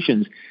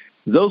expectations,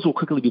 those will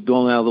quickly be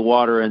blown out of the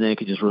water, and then it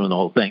could just ruin the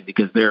whole thing,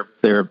 because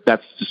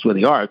that's just where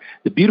they are.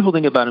 The beautiful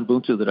thing about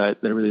Ubuntu that I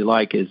really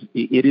like is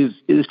it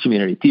is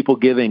community. People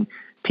giving,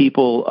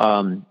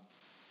 people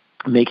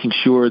making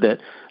sure that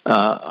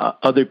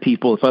other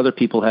people, if other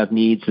people have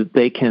needs that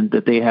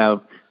they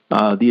have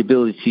the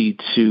ability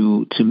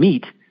to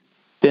meet,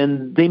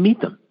 then they meet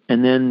them,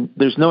 and then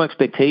there's no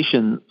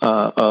expectation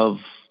of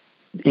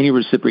any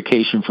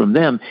reciprocation from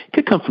them. It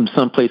could come from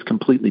someplace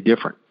completely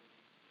different.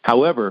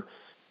 However,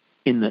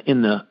 in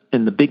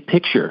the big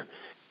picture,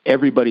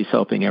 everybody's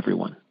helping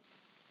everyone.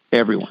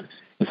 Everyone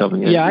is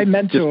helping. Yeah, I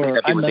mentor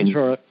a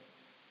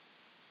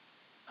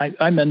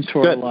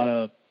lot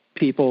of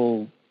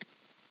people,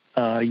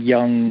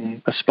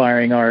 young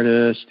aspiring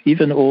artists,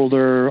 even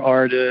older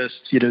artists,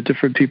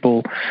 different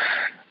people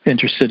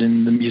interested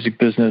in the music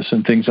business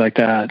and things like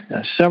that.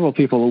 Several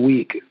people a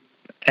week.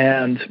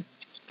 And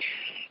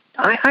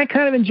I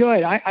kind of enjoy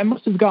it. I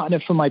must have gotten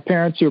it from my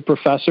parents who are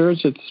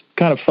professors. It's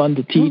kind of fun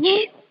to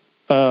teach.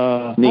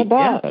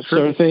 That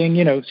sort of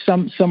thing.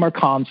 Some are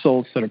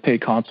consults that are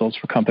paid consults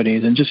for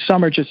companies, and just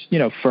some are just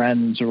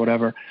friends or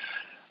whatever.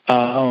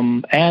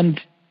 And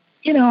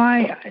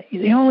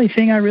the only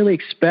thing I really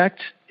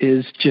expect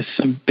is just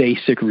some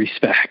basic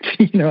respect.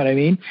 You know what I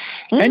mean?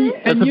 And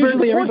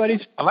usually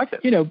everybody's, I like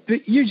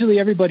it. Usually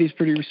everybody's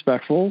pretty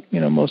respectful.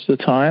 Most of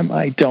the time,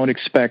 I don't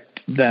expect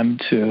them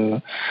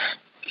to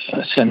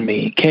send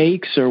me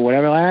cakes or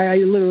whatever. I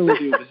literally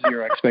do with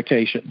zero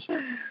expectations.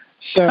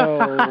 So,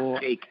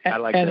 I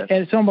like that. And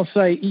it's almost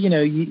like,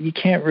 you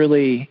can't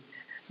really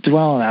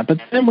dwell on that. But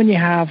then when you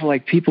have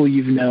like people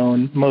you've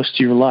known most of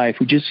your life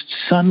who just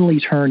suddenly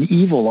turn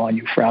evil on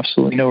you for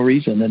absolutely no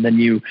reason, and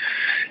then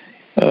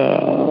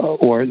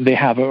or they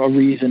have a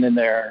reason in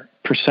their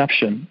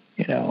perception,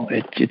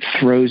 it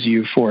throws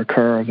you for a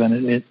curve,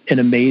 and it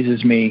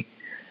amazes me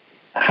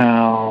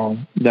how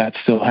that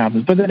still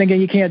happens. But then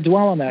again, you can't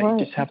dwell on that. Right.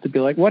 You just have to be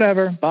like,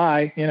 whatever,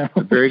 bye. A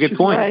very good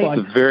point. Right.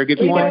 It's a very good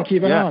point.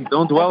 Keep it on.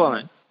 Don't dwell on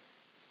it.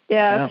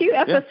 Yeah, a few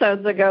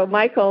episodes ago,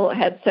 Michael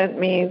had sent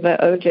me the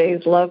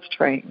OJ's Love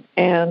Train,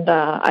 and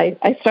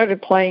I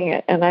started playing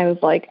it, and I was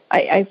like,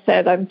 I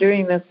said, I'm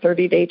doing this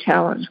 30-day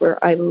challenge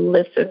where I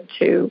listen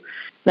to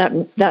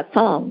that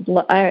song,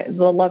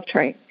 the Love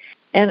Train.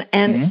 And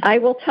I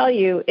will tell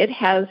you, it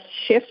has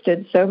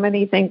shifted so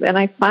many things, and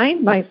I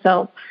find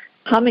myself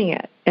humming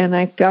it, and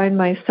I find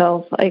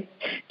myself like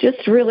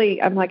just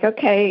really, I'm like,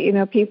 okay,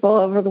 people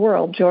over the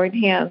world join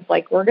hands,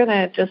 like we're going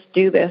to just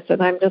do this.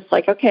 And I'm just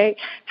like, okay,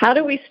 how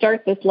do we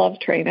start this love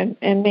train?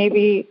 And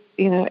maybe,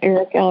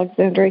 Eric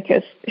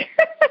Alexandrakis,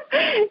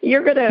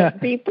 you're going to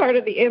be part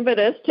of the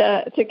impetus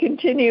to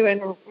continue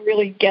and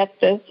really get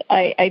this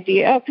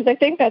idea up, because I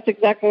think that's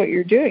exactly what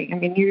you're doing. I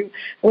mean,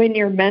 when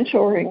you're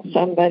mentoring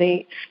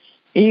somebody,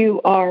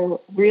 you are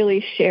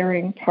really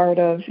sharing part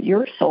of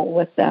your soul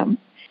with them.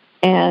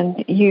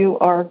 And you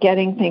are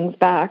getting things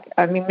back.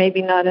 I mean,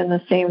 maybe not in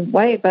the same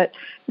way, but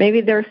maybe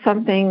there's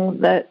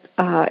something that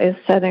is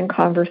said in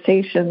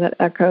conversation that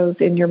echoes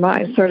in your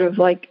mind. Sort of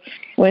like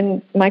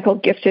when Michael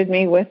gifted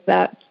me with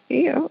that,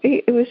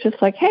 it was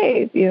just like,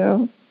 hey,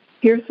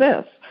 here's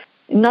this.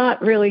 Not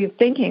really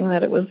thinking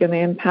that it was going to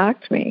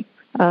impact me.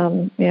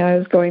 I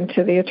was going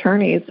to the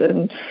attorneys,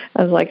 and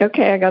I was like,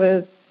 okay, I got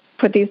to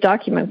put these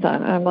documents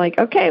on. And I'm like,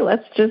 okay,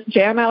 let's just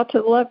jam out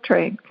to the love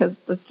train, because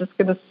it's just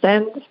going to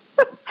send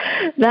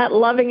that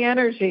loving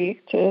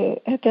energy to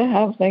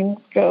have things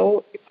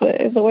go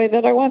the way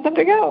that I want them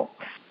to go.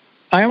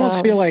 I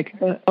almost feel like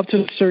up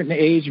to a certain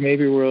age,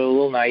 maybe we're a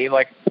little naive.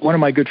 Like one of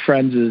my good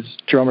friends is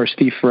drummer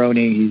Steve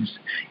Ferroni.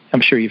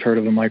 I'm sure you've heard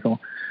of him, Michael.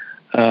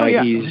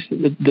 He's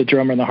the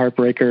drummer in the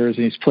Heartbreakers,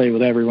 and he's played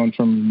with everyone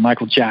from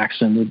Michael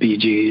Jackson, the Bee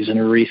Gees, and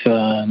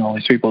Aretha, and all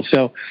these people.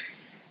 So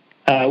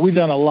we've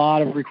done a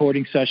lot of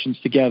recording sessions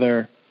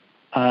together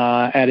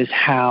at his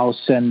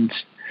house, and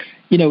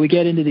we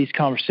get into these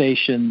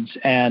conversations,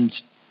 and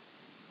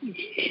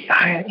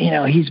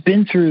he's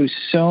been through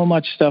so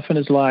much stuff in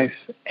his life,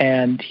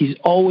 and he's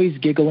always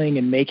giggling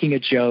and making a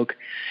joke.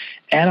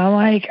 And I'm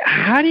like,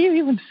 how do you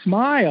even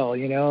smile?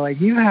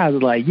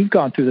 You've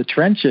gone through the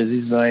trenches.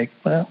 He's like,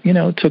 well,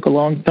 it took a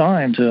long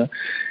time to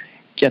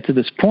get to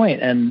this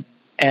point.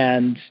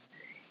 And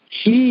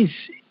he's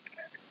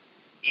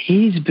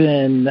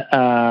been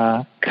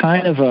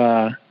kind of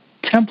a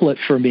template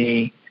for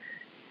me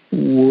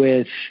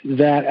with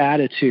that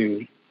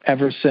attitude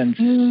ever since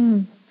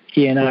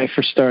he and I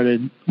first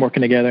started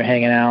working together,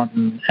 hanging out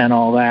and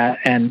all that.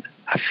 And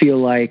I feel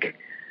like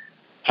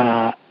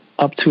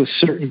up to a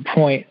certain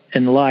point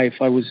in life,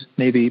 I was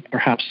maybe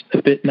perhaps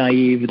a bit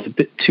naive, a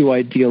bit too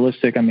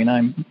idealistic. I mean,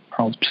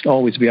 I'll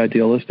always be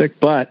idealistic,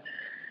 but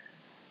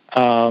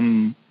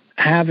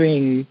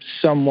having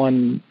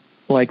someone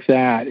like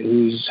that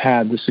who's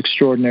had this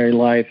extraordinary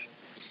life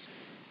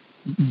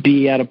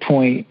be at a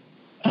point,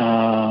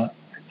 I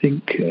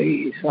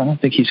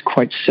don't think he's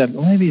quite 70.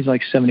 Maybe he's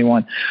like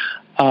 71.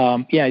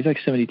 He's like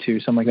 72,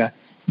 something like that.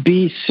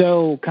 Be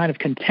so kind of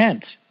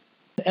content.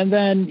 And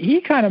then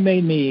he kind of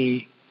made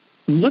me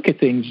look at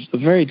things a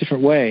very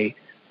different way.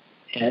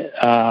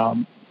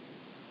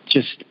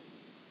 Just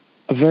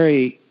a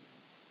very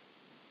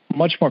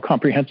much more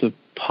comprehensive,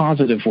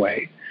 positive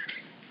way.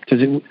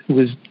 Because it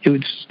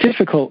was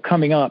difficult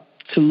coming up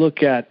to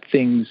look at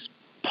things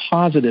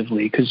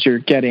positively, because you're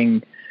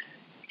getting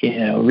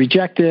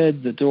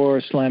rejected, the door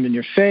slammed in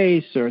your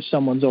face, or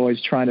someone's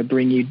always trying to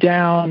bring you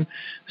down.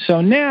 So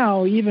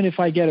now, even if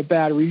I get a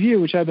bad review,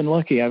 which I've been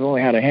lucky, I've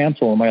only had a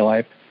handful in my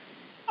life,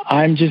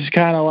 I'm just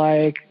kind of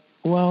like,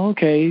 well,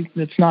 okay,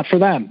 it's not for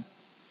them.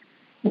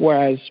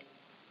 Whereas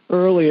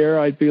earlier,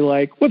 I'd be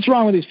like, what's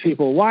wrong with these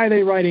people? Why are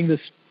they writing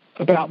this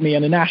about me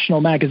in a national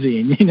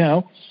magazine, you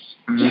know?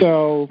 Mm-hmm.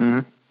 So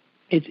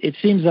it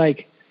seems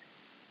like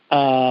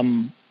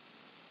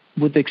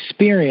with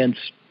experience,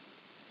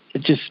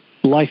 it just,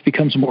 life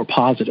becomes more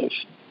positive,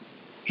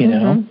 you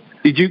know?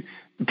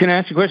 Can I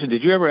ask you a question?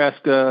 Did you ever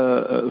ask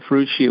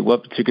Ferrucci at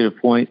what particular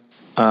point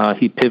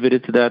he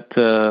pivoted to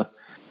that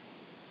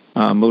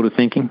mode of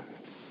thinking?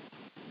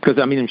 Because,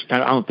 I mean, I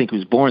don't think he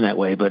was born that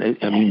way, but,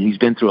 I mean, he's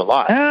been through a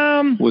lot.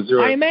 Was there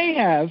I may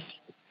have.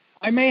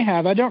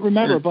 I don't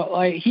remember, but,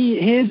 like,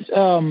 his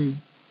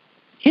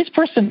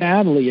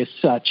personality is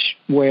such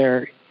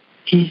where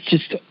he's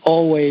just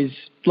always,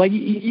 like,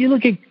 you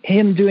look at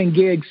him doing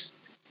gigs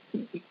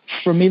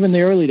from even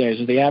the early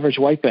days of the Average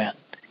White Band,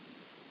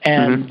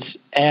 and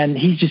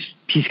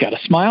he's got a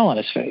smile on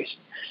his face.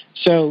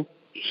 So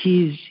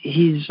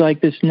he's like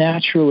this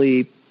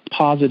naturally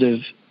positive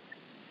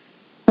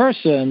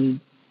person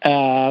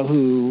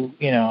who,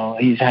 you know,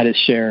 he's had his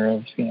share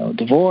of, you know,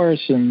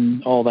 divorce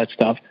and all that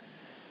stuff.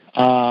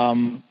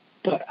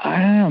 But I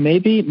don't know,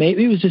 maybe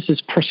it was just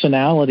his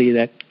personality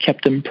that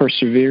kept him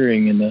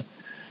persevering in the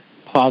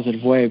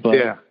positive way.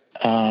 But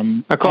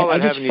I call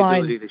that having the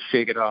ability to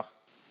shake it off.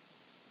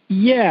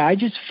 Yeah, I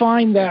just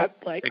find that,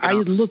 like, I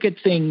look at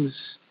things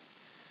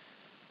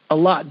a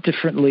lot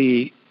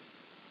differently.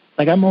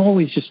 Like, I'm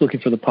always just looking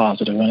for the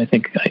positive, and I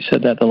think I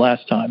said that the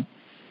last time.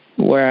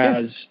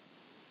 Whereas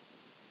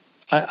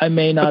I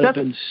may not have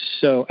been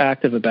so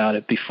active about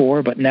it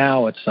before, but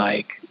now it's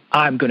like,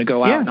 I'm going to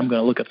go out and I'm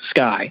going to look at the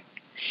sky.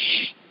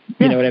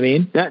 You know what I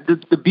mean?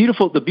 The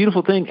beautiful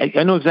thing,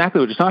 I know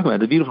exactly what you're talking about.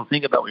 The beautiful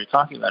thing about what you're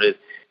talking about is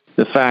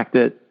the fact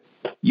that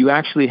you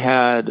actually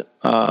had,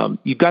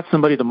 you've got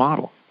somebody to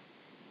model.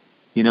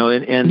 You know,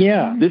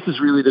 and this is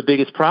really the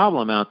biggest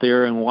problem out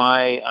there, and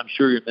why I'm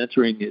sure your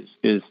mentoring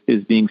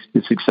is being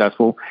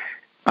successful.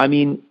 I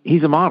mean,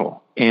 he's a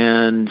model,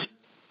 and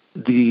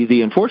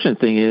the unfortunate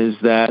thing is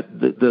that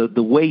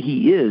the way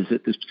he is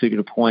at this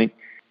particular point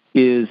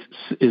is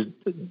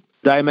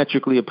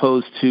diametrically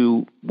opposed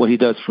to what he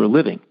does for a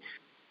living.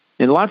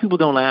 And a lot of people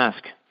don't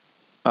ask,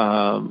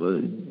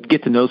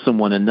 get to know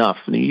someone enough.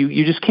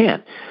 You just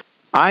can't.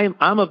 I'm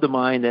of the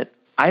mind that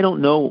I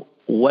don't know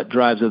what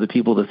drives other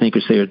people to think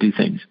or say or do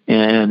things,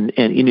 and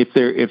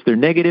if they're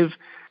negative,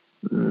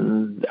 you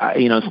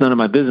know, it's none of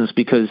my business,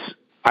 because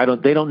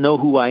they don't know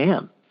who I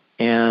am,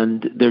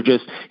 and they're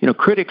just, you know,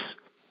 critics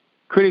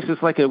is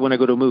like when I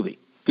go to a movie.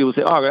 People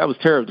say, "Oh, that was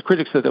terrible." The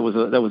critics said that was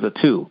a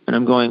 2, and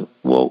I'm going,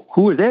 "Well,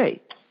 who are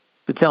they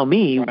to tell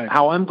me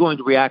how I'm going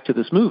to react to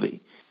this movie?"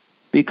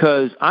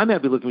 Because I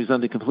might be looking for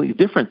something completely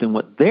different than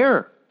what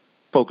they're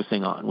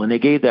focusing on when they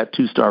gave that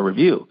 2-star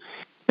review.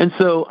 And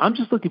so I'm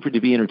just looking to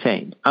be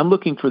entertained. I'm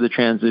looking for the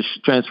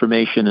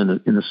transformation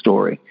in the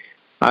story.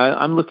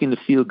 I'm looking to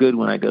feel good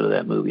when I go to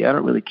that movie. I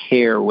don't really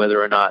care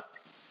whether or not,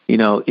 you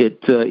know,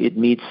 it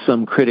meets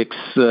some critics,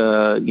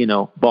 you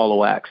know, ball of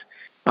wax.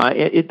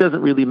 It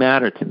doesn't really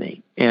matter to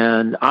me.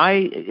 And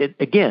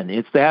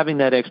it's having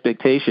that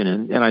expectation.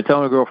 And I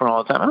tell my girlfriend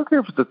all the time, I don't care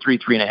if it's a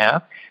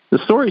 3.5. The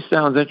story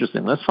sounds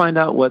interesting. Let's find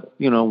out what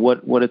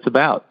it's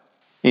about.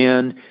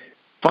 And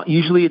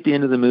usually at the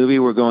end of the movie,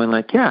 we're going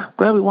like, yeah,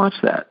 glad we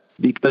watched that,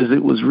 because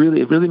it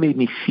really made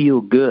me feel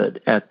good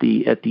at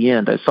the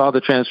end. I saw the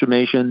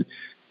transformation.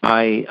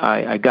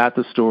 I got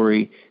the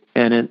story,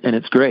 and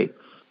it's great.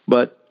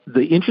 But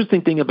the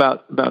interesting thing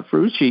about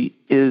Ferrucci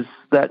is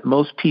that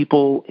most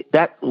people,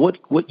 that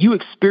what you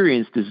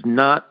experienced is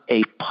not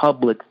a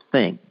public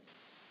thing.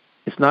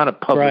 It's not a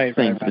public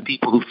thing for the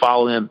people who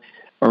follow him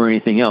or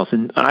anything else.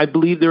 And I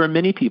believe there are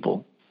many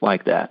people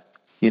like that,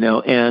 you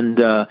know,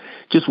 and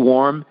just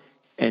warm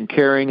and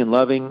caring and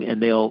loving,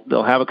 and they'll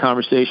have a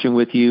conversation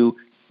with you.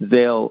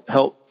 They'll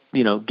help,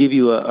 you know, give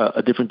you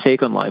a different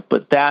take on life.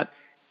 But that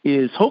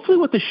is hopefully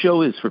what the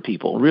show is for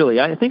people. Really,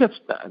 I think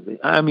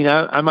I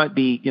might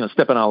be, you know,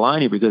 stepping out of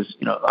line here because,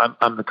 you know,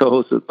 I'm the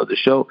co-host of the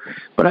show.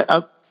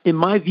 But in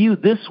my view,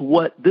 this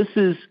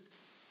is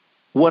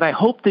what I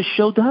hope this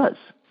show does,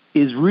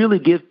 is really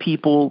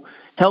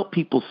help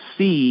people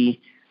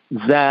see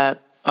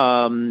that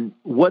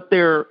what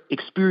they're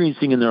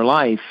experiencing in their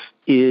life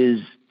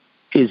is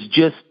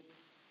just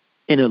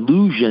an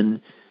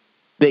illusion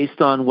based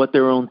on what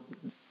their own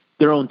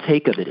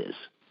take of it is,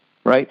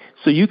 right?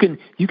 So you can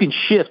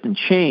shift and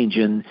change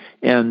and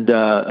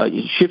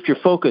shift your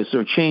focus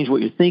or change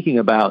what you're thinking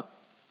about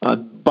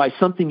by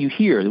something you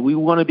hear. We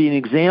want to be an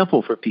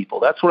example for people.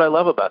 That's what I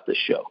love about this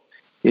show,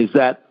 is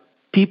that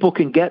people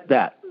can get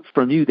that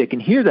from you. They can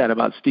hear that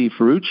about Steve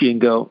Ferrucci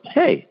and go,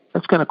 hey,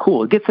 that's kind of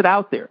cool. It gets it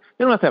out there.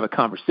 They don't have to have a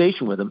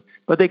conversation with him,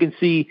 but they can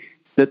see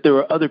that there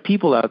are other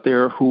people out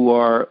there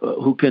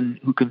who can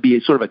be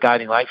sort of a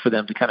guiding light for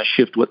them to kind of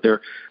shift what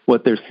their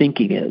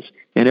thinking is.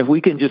 And if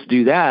we can just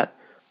do that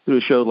through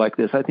a show like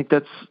this, I think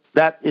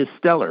that is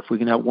stellar. If we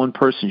can have one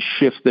person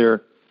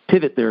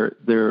pivot their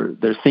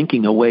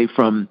thinking away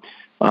from,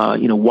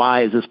 you know,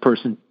 why is this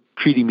person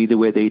treating me the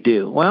way they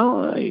do?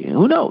 Well,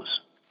 who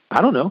knows? I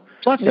don't know.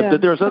 Plus,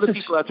 there's other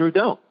people out there who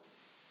don't.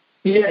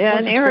 Yeah,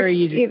 and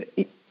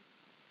Eric,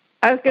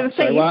 I was going to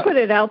say, you put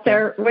it out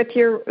there with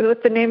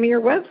the name of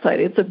your website.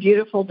 It's a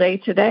beautiful day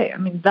today. I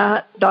mean,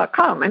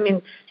 that.com. I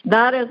mean,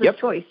 that is a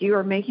choice. You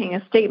are making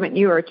a statement.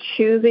 You are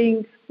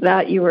choosing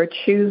that. You are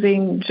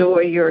choosing joy.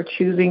 You are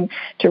choosing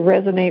to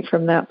resonate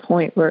from that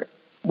point where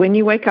when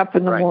you wake up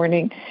in the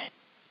morning,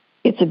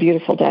 it's a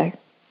beautiful day.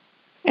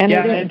 And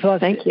it is. And plus,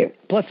 thank you.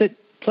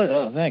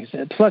 Thanks.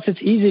 Plus,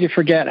 it's easy to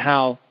forget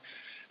how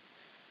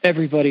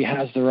everybody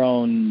has their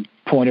own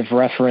point of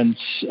reference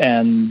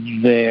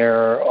and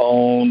their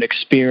own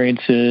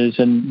experiences,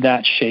 and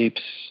that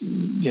shapes,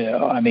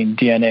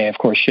 DNA, of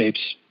course, shapes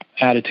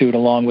attitude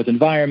along with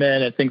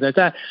environment and things like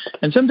that.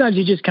 And sometimes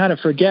you just kind of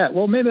forget,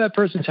 well, maybe that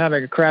person's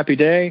having a crappy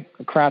day,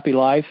 a crappy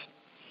life,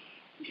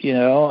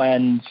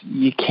 and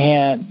you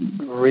can't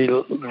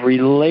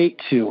relate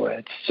to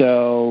it.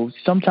 So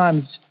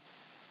sometimes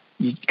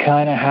you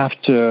kind of have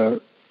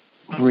to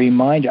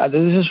remind you.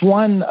 There's this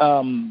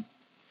one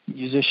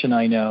musician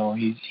I know.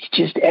 He's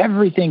just,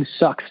 everything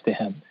sucks to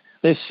him.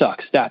 This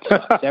sucks. That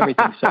sucks.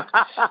 Everything sucks.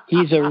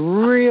 He's a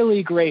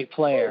really great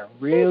player,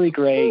 really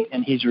great,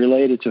 and he's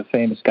related to a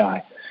famous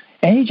guy.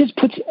 And he just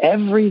puts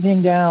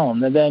everything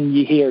down. And then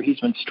you hear he's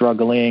been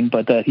struggling,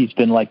 but that he's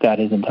been like that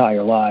his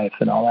entire life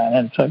and all that.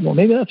 And it's like, well,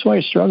 maybe that's why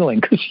you're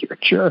struggling, because you're a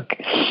jerk.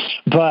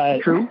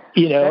 But, true.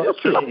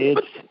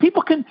 It's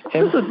people can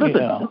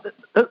listen.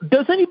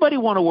 Does anybody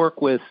want to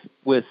work with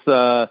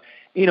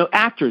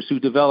actors who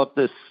develop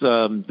this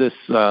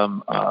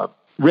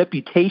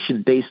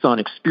reputation based on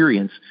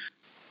experience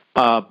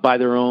by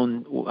their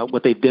own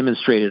what they've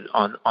demonstrated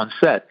on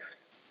set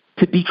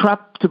to be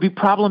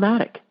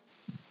problematic?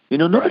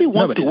 Nobody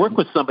wants to work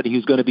with somebody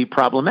who's going to be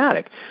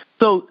problematic.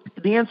 So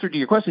the answer to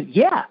your question,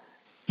 yeah,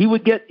 he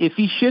would get, if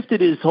he shifted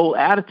his whole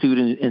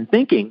attitude and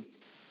thinking,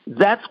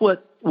 that's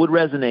what would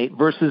resonate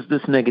versus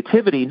this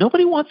negativity.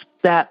 Nobody wants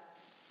that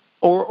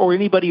or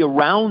anybody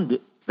around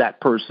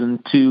that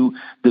person to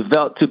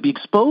develop, to be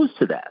exposed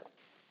to that.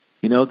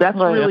 That's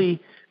really,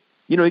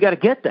 you got to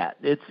get that.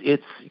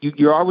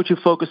 You are what you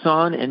focus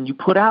on, and you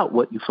put out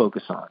what you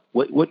focus on,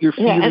 what you're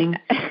feeling,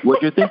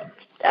 what you're thinking.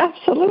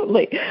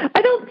 Absolutely.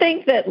 I don't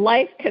think that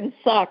life can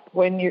suck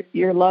when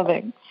you're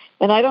loving.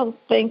 And I don't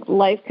think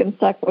life can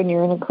suck when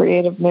you're in a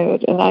creative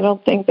mood. And I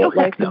don't think that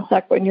life can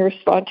suck when you're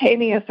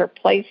spontaneous or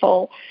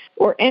playful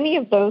or any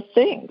of those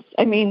things.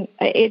 I mean,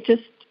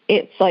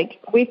 it's like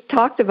we've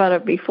talked about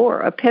it before,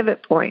 a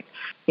pivot point.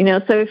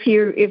 So if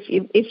you're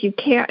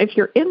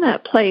in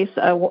that place,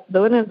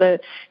 one of the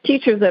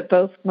teachers that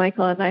both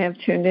Michael and I have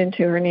tuned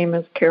into, her name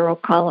is Carol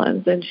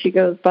Collins, and she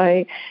goes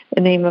by the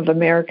name of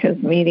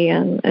America's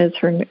Median is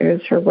her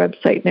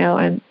website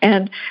now.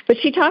 But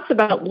she talks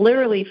about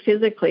literally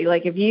physically,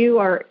 like if you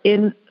are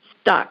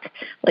stuck,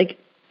 like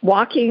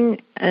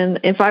walking, and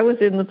if I was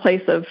in the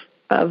place of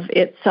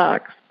it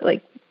sucks,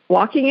 like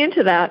walking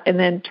into that and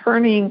then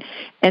turning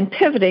and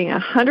pivoting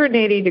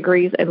 180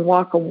 degrees and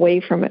walk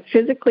away from it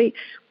physically,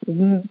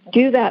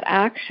 do that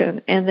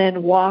action and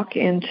then walk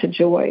into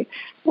joy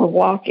or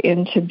walk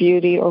into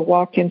beauty or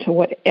walk into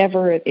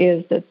whatever it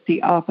is that's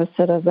the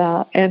opposite of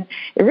that. And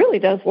it really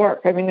does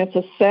work. I mean, it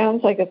just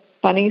sounds like a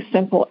funny,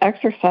 simple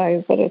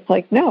exercise, but it's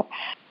like, no,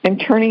 I'm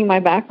turning my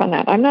back on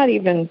that. I'm not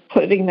even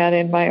putting that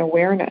in my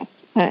awareness.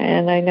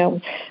 And I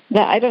know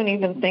that I don't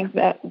even think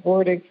that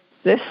word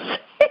exists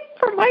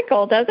for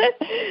Michael, does it?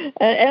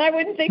 And I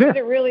wouldn't think that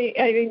it really,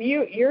 I mean,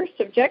 you're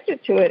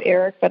subjected to it,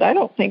 Eric, but I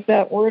don't think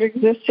that word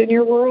exists in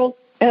your world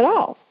at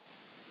all.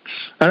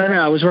 I don't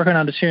know. I was working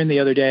on a tune the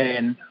other day,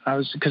 and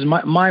because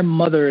my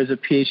mother is a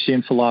PhD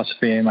in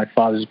philosophy and my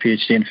father's a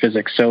PhD in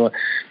physics. So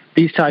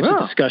these types of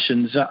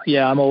discussions,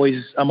 I'm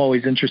always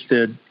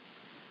interested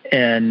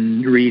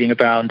in reading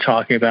about and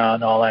talking about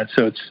and all that.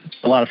 So it's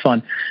a lot of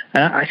fun.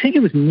 And I think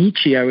it was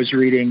Nietzsche I was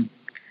reading,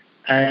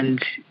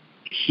 and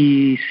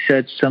he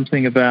said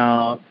something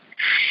about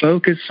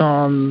focus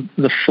on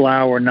the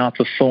flower, not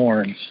the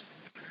thorns.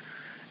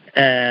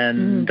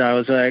 And I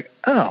was like,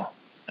 oh,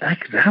 that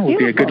would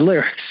be a good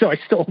lyric. So I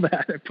stole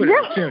that and put it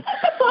in a tune.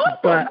 Awesome.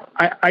 But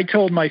I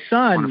told my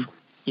son,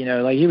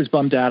 like he was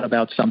bummed out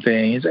about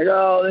something. He's like,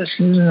 oh, this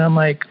is, and I'm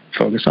like,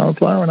 focus on the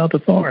flower, not the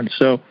thorns.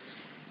 So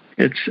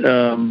it's,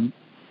 so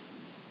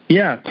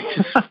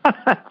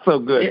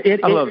good.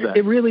 I love that.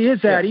 It really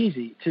is that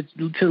easy to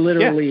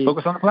literally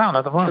focus on the flower,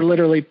 not the thorns. To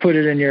literally put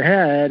it in your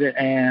head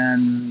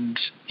and,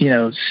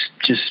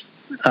 just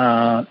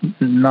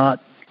not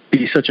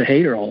be such a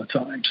hater all the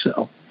time.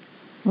 So,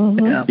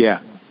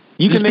 yeah.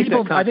 You can make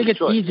that I think it's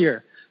choice.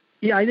 easier.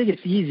 Yeah, I think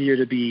it's easier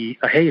to be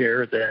a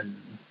hater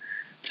than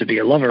to be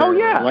a lover or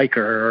a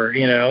liker,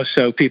 or,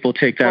 so people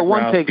take that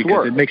route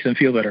because it makes them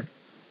feel better.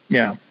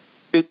 Yeah.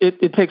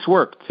 It takes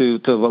work to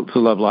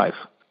love life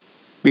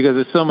because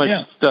there's so much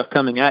stuff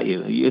coming at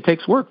you. It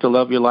takes work to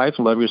love your life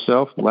and love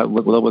yourself, love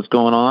what's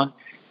going on.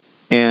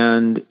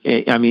 And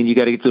I mean, you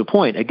got to get to the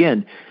point.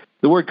 Again,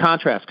 the word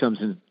contrast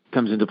comes into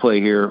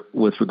play here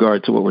with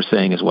regard to what we're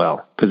saying as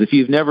well. Because if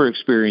you've never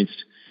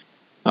experienced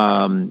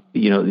the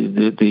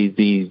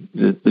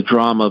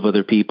drama of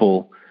other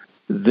people,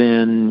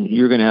 then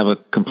you're going to have a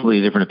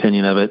completely different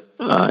opinion of it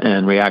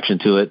and reaction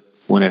to it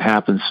when it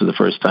happens for the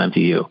first time to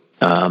you.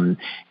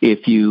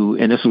 If you,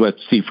 and this is what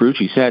Steve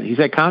Ferrucci said, he's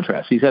had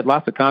contrast. He's had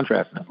lots of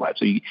contrast in his life.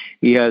 So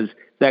he has,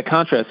 that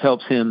contrast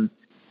helped him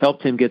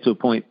get to a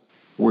point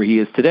where he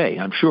is today,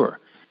 I'm sure.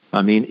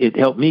 I mean, it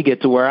helped me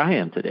get to where I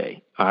am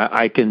today.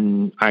 I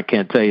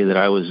can't tell you that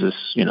I was this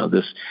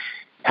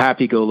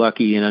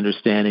happy-go-lucky and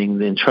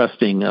understanding and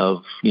trusting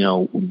of,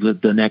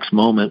 the next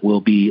moment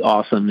will be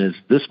awesome as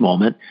this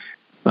moment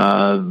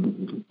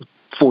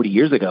 40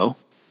 years ago.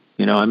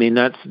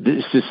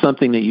 This is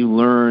something that you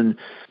learn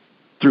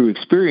through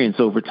experience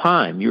over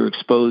time. You're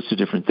exposed to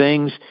different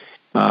things.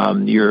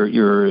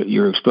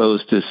 You're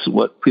exposed to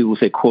what people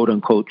say, quote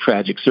unquote,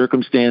 tragic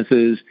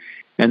circumstances,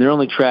 and they're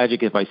only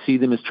tragic if I see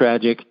them as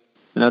tragic.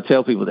 And I'll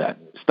tell people that.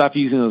 Stop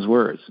using those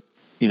words.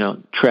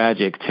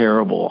 Tragic,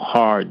 terrible,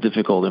 hard,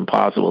 difficult,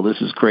 impossible.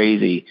 This is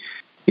crazy.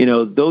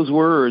 Those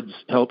words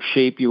help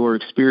shape your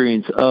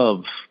experience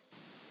of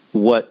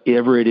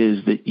whatever it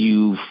is that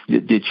you've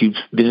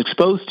been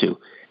exposed to.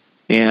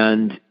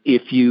 And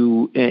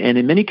and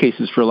in many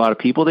cases for a lot of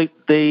people,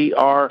 they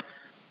are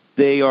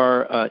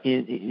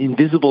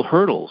invisible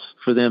hurdles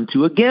for them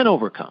to again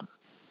overcome.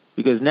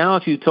 Because now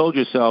if you told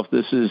yourself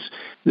this is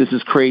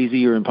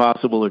crazy or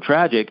impossible or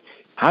tragic,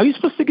 how are you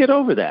supposed to get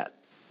over that?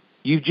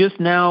 You've just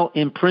now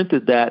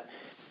imprinted that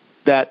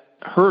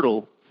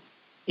hurdle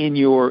in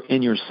your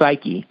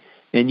psyche,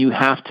 and you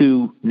have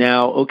to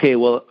now, okay,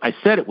 well, I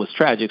said it was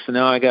tragic, so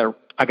now I got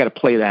to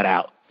play that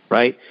out,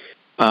 right?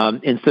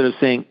 Instead of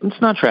saying it's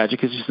not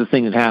tragic, it's just a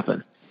thing that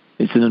happened.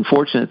 It's an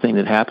unfortunate thing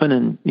that happened,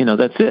 and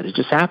that's it. It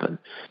just happened.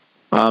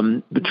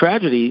 But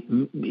tragedy,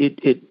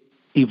 it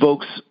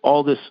evokes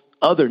all this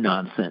other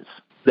nonsense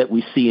that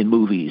we see in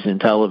movies and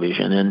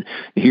television and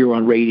hear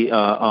on radio,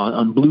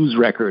 on blues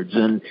records,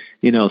 and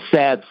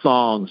sad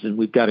songs, and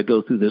we've got to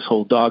go through this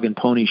whole dog and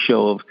pony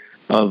show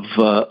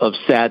of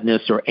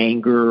sadness or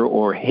anger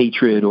or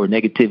hatred or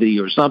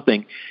negativity or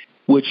something,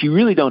 which you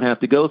really don't have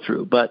to go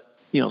through. But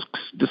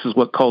this is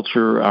what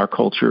our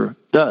culture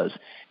does.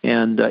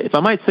 And if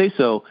I might say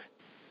so,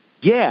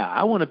 yeah,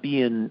 I want to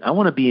be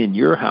in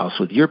your house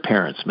with your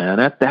parents, man.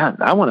 I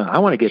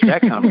want to get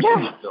that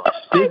conversation.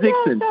 Physics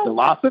and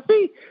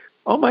philosophy.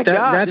 Oh my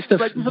God! That's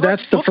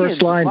the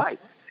first line.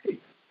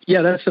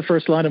 Yeah, that's the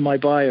first line of my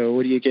bio.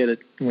 What do you get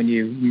when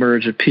you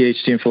merge a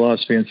PhD in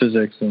philosophy and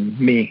physics and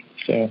me?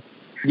 So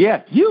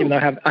yeah,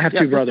 I have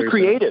two brothers.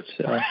 Creative.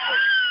 So.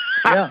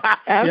 You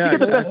get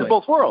the best of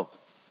both worlds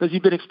because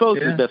you've been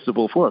exposed to the best of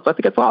both worlds. I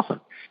think it's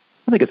awesome.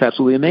 I think it's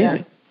absolutely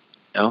amazing.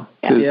 And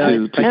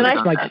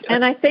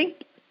I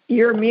think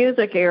your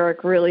music,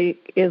 Eric, really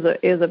is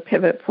a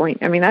pivot point.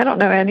 I mean, I don't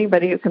know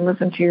anybody who can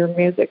listen to your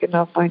music and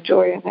not find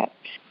joy in it.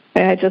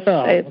 And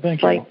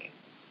it's like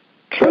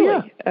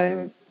truly.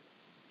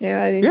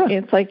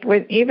 It's like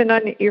even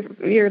on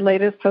your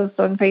latest post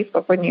on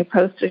Facebook when you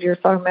posted your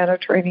song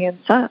Mediterranean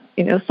Sun,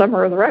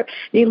 Summer of the Road.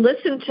 You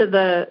listen to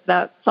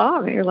that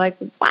song and you're like,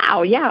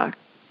 wow, yeah,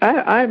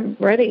 I'm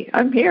ready.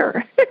 I'm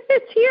here.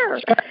 It's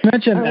here. I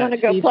mentioned I want to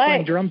go Steve's play.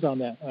 Playing drums on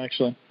that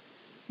actually.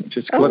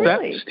 Just what's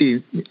really?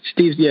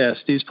 that?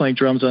 Steve's playing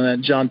drums on that.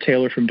 John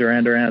Taylor from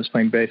Duran Duran is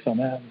playing bass on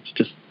that. It's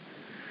just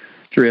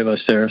three of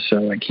us there. So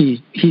like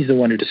he's the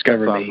one who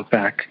discovered me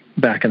back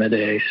in the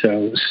day.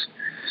 So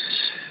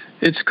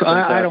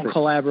I don't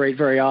collaborate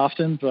very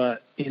often,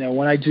 but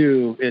when I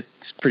do, it's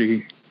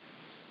pretty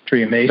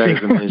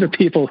amazing. The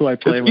people who I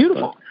play with.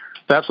 Beautiful.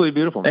 It's absolutely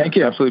beautiful. Thank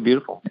you. Absolutely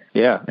beautiful.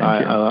 Yeah,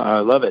 I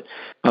love it.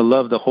 I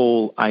love the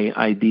whole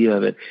idea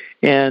of it,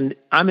 and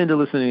I'm into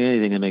listening to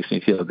anything that makes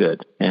me feel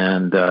good.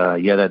 And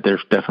that there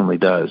definitely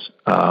does.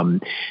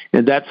 And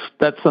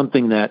that's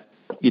something that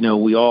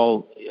we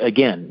all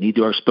again need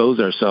to expose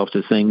ourselves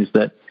to things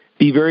that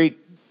be very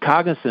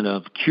cognizant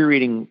of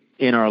curating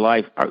in our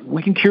life.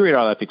 We can curate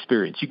our life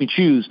experience. You can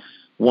choose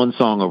one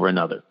song over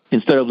another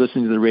instead of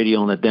listening to the radio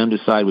and let them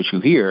decide what you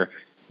hear.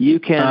 You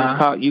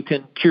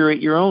can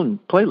curate your own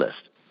playlist,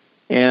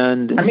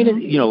 and like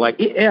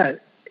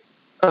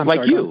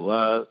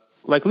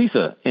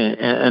Lisa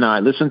and I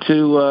listen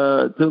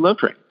to Love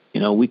Train.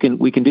 We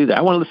can do that.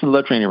 I want to listen to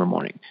Love Train every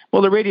morning.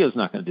 Well, the radio's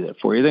not going to do that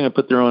for you. They're going to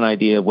put their own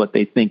idea of what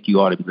they think you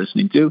ought to be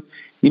listening to.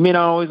 You may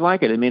not always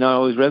like it. It may not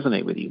always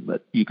resonate with you,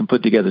 but you can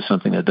put together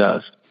something that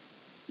does.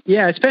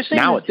 Yeah, especially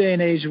in this day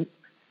and age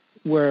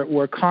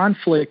where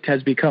conflict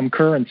has become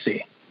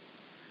currency.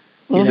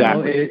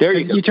 Exactly. There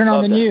you go. You turn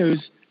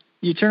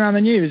on the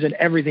news and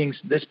everything's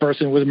this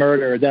person was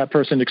murdered, that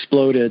person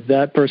exploded,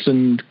 that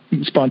person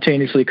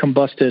spontaneously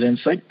combusted, and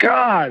it's like,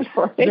 God,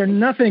 there's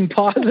nothing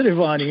positive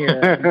on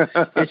here.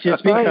 It's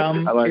just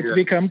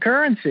become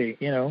currency,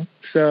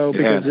 So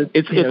because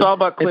it's all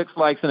about clicks,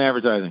 likes, and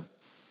advertising.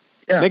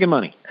 Yeah. Making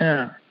money.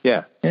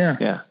 Yeah.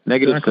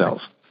 Negative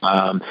sales.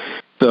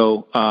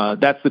 So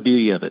that's the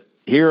beauty of it.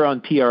 Here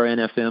on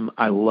PRN FM,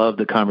 I love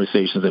the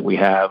conversations that we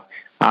have.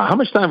 How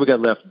much time we got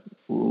left,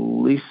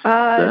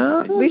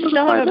 Lisa? We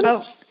still have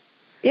about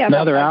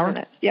another hour.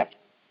 Minutes. Yep.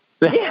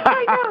 Yeah,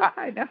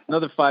 I know.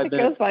 Another 5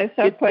 minutes. It goes by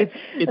so quick.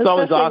 It's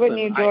always awesome. When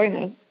you join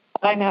us.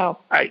 I know.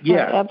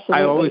 Absolutely.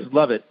 I always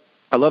love it.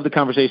 I love the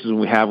conversations that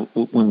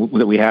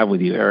we have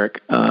with you,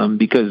 Eric,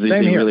 because they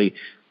really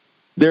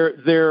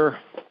they're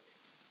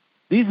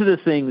these are the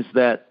things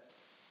that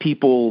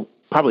people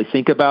probably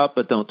think about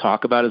but don't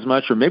talk about as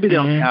much, or maybe they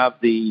don't have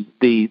the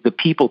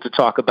people to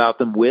talk about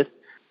them with,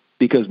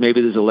 because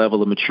maybe there's a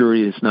level of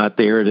maturity that's not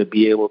there to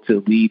be able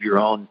to leave your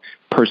own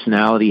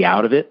personality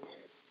out of it,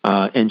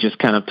 and just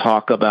kind of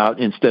talk about,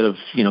 instead of,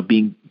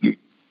 being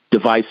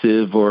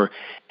divisive or,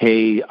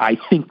 hey, I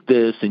think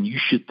this and you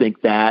should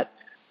think that.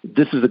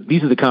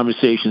 These are the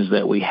conversations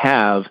that we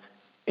have,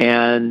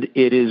 and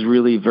it is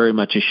really very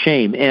much a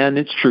shame. And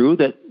it's true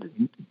that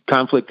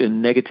conflict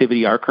and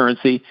negativity are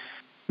currency.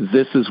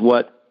 This is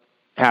what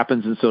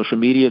happens in social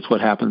media. It's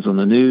what happens on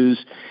the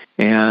news.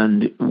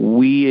 And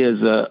we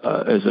as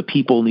a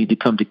people need to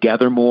come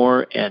together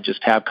more and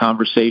just have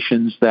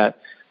conversations that,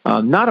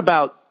 not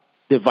about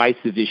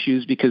divisive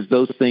issues, because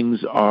those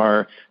things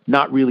are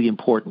not really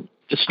important.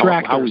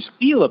 Distractors. How we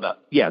feel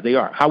they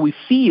are. How we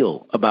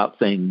feel about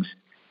things,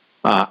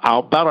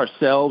 about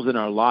ourselves and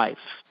our life,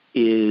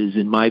 is,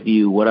 in my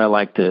view, what I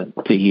like to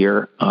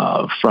hear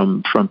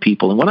from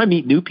people. And when I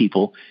meet new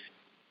people,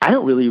 I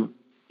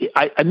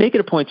make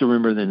it a point to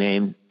remember the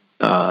name,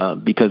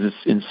 because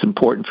it's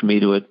important for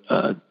me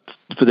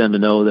for them to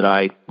know that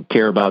I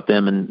care about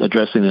them, and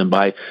addressing them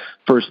by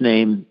first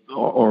name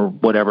or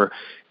whatever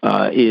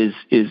is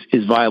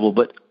viable.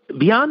 But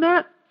beyond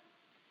that,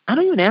 I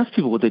don't even ask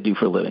people what they do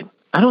for a living.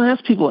 I don't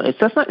ask people.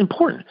 That's not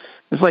important.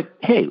 It's like,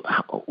 hey,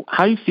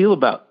 how do you feel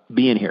about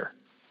being here?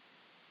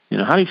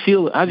 How do you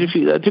feel? How did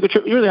you feel? I took a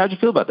trip. Really, how did you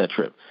feel about that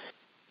trip?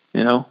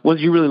 What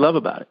did you really love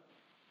about it?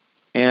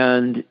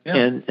 And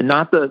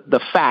not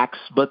the facts,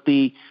 but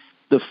the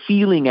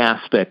feeling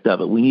aspect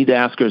of it. We need to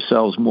ask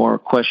ourselves more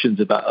questions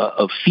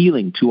of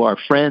feeling to our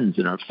friends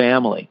and our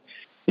family,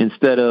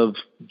 instead of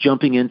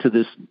jumping into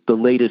the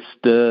latest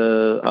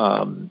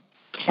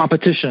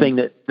competition thing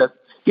the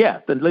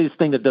latest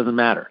thing that doesn't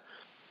matter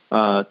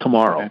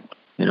tomorrow. Okay.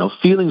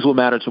 Feelings will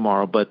matter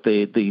tomorrow, but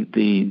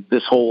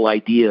this whole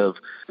idea of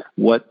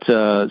what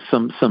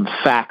some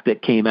fact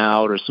that came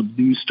out, or some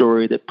news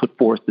story that put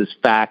forth this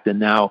fact, and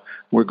now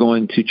we're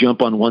going to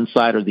jump on one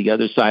side or the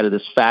other side of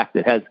this fact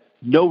that has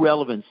no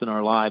relevance in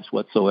our lives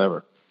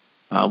whatsoever.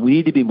 We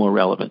need to be more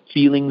relevant.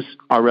 Feelings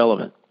are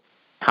relevant.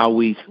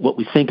 What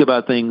we think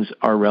about things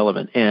are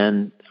relevant,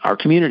 and our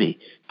community,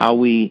 how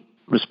we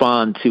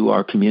respond to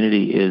our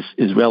community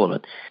is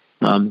relevant.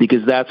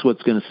 Because that's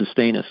what's going to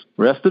sustain us.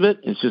 The rest of it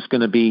is just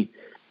going to be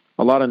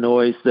a lot of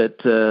noise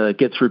that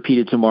gets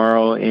repeated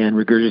tomorrow and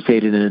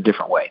regurgitated in a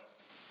different way.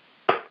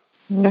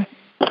 Yeah,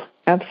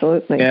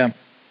 absolutely. Yeah.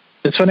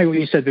 It's funny what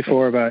you said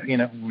before about,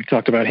 we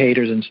talked about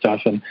haters and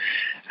stuff, and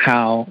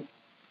how,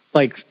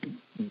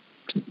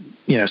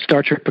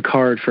 Star Trek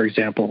Picard, for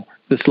example,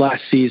 this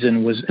last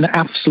season was an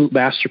absolute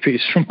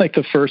masterpiece, from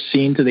the first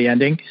scene to the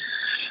ending.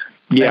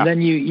 Yeah. And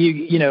then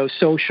you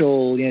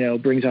social,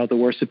 brings out the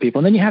worst of people.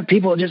 And then you have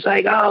people just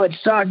like, oh, it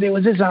sucked. It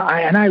was this.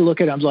 And I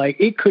look at it, I'm like,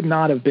 it could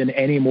not have been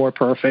any more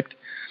perfect,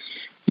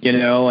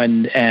 and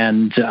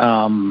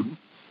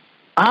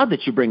odd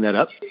that you bring that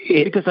up,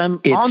 because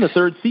I'm on the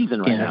third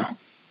season right now.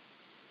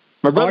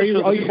 My brother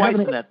twice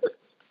in that.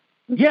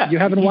 Yeah. You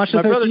haven't watched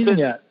the third season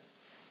yet?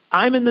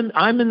 I'm in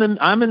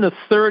the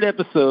third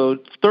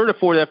or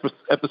fourth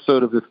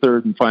episode of the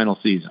third and final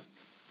season.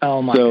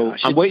 Oh my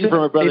gosh. I'm waiting for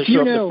my brother to show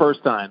up the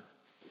first time.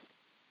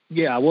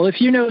 Yeah, well, if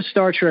you know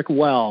Star Trek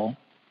well,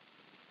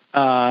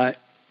 as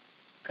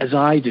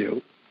I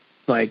do,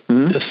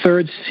 the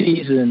third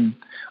season,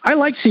 I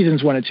like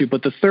seasons 1 and 2,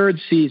 but the third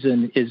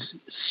season is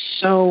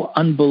so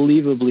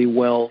unbelievably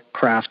well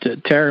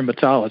crafted. Taryn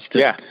Batalas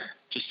did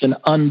just an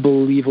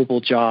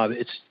unbelievable job.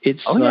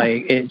 It's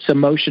a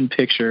motion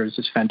picture. It's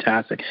just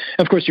fantastic.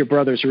 Of course, your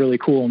brother's really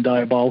cool and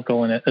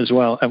diabolical in it as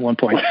well at one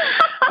point.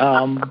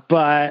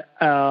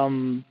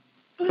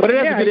 But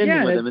it has a good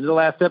ending with him in the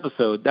last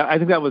episode. I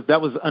think that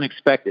was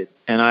unexpected,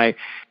 and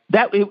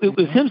it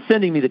was him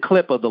sending me the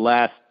clip of the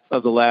last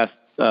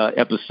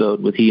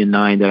episode with he and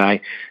Nine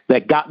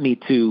that got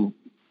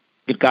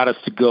us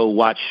to go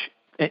watch,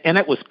 and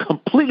it was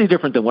completely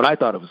different than what I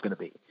thought it was going to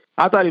be.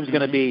 I thought he was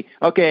going to be,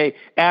 okay,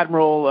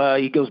 Admiral,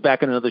 he goes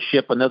back in another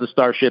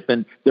starship,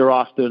 and they're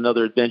off to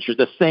another adventure.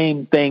 The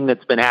same thing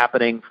that's been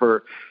happening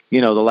for the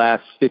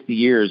last 50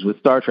 years with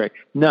Star Trek.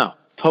 No,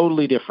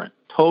 totally different.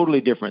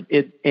 Totally different.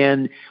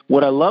 And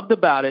what I loved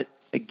about it,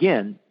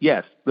 again,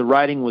 yes, the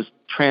writing was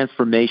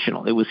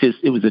transformational. It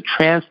was a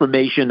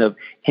transformation of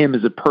him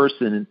as a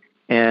person,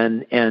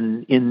 and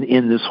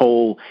in this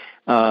whole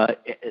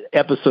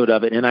episode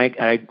of it. And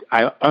I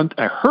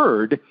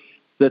heard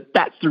that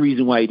that's the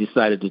reason why he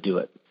decided to do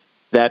it.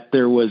 That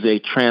there was a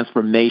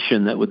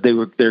transformation there was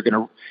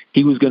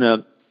going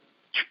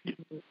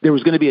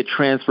to be a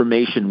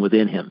transformation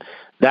within him.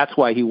 That's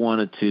why he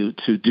wanted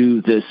to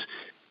do this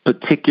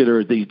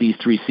these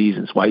 3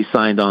 seasons, why he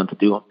signed on to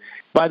do them.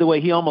 By the way,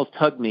 he almost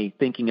hugged me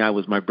thinking I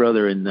was my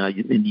brother in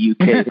the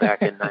UK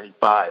back in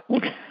 95.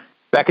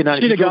 Back in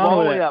 95, drove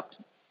all the way up.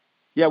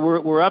 Yeah,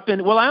 we're up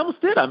in, well, I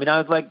almost did. I mean, I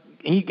was like,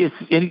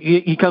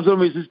 he comes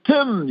over and he says,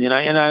 Tim, and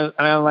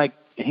I'm like,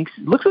 And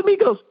he looks at me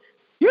and goes,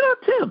 "You're not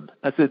Tim."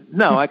 I said,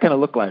 "No, I kind of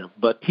look like him,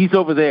 but he's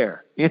over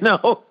there.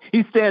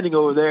 He's standing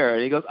over there."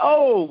 And he goes,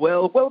 "Oh,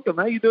 well, welcome.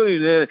 How you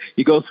doing?" And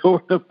he goes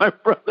over to my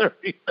brother,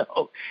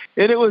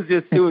 And it was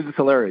just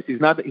hilarious.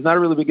 He's not a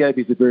really big guy, but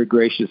he's a very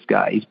gracious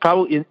guy. He's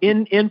probably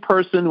in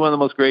person one of the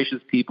most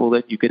gracious people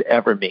that you could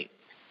ever meet.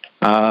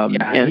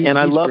 And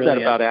I love that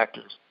about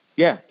actors.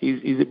 Yeah,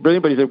 he's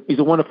brilliant, but he's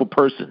a wonderful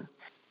person.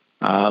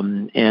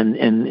 And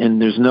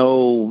there's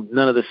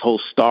none of this whole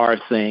star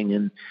thing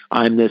and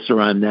I'm this or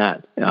I'm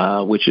that,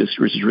 which is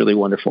really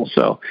wonderful.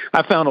 So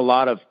I found a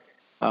lot of,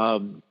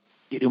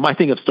 my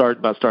thing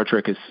about Star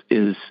Trek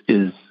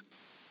is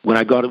when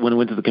I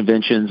went to the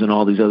conventions and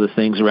all these other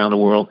things around the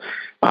world,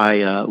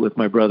 I, with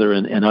my brother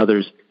and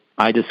others,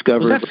 I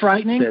discovered. Was that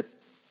frightening?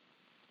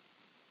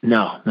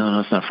 No,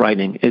 it's not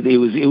frightening. I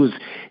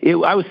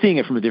was seeing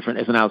it from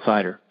as an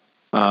outsider.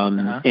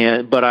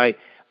 But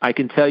I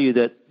can tell you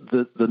that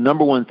the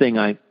number one thing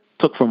I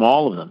took from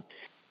all of them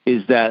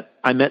is that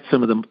I met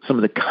some of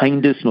the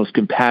kindest, most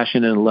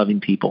compassionate and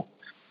loving people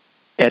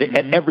at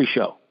every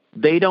show.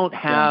 They don't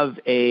have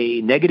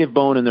a negative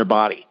bone in their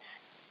body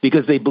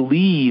because they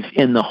believe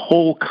in the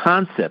whole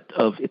concept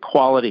of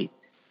equality,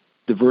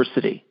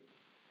 diversity,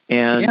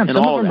 and some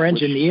all of them that, are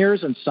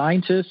engineers and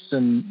scientists,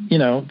 and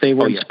they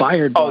were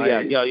inspired by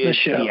the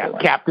show. Yeah,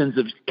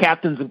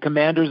 captains and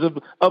commanders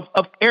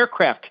of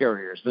aircraft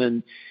carriers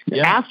and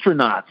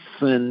astronauts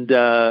and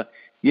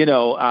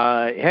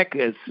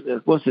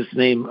what's his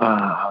name?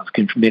 I was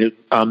committed.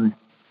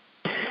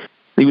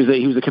 He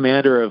was a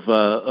commander of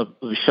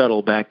a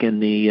shuttle back in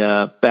the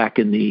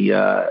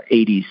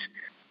 80s.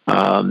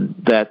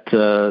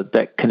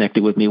 That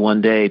connected with me one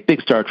day.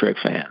 Big Star Trek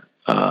fan.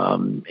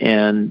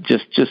 And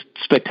just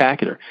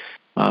spectacular.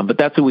 But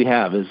that's what we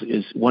have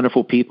is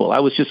wonderful people. I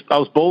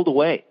was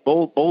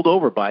bowled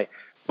over by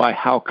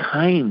how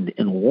kind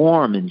and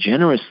warm and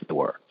generous they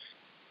were.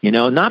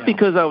 Not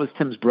because I was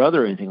Tim's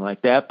brother or anything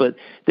like that, but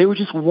they were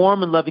just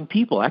warm and loving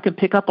people. I could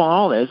pick up on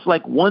all that. It's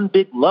like one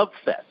big love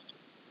fest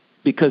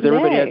because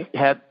everybody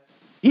had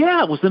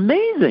it was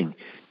amazing.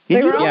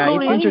 It's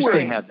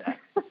interesting. Had that.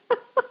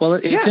 Well,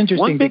 it's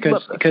interesting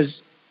because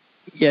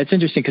it's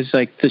interesting because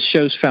like the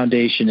show's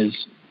foundation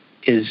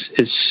is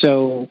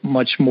so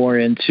much more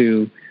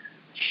into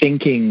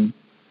thinking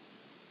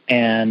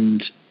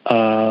and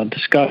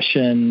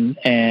discussion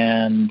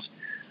and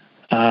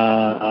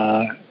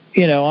on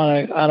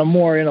a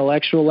more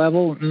intellectual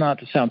level. Not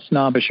to sound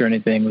snobbish or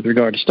anything with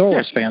regard to Star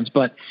Wars fans,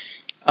 but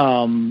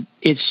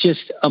it's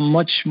just a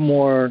much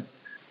more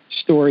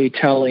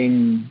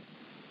storytelling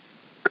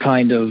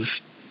kind of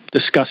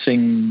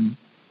discussing.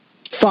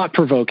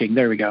 Thought-provoking.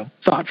 There we go.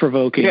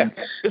 Thought-provoking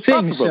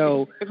thing.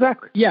 So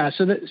exactly. Yeah.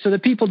 So the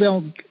people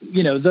don't.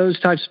 Those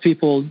types of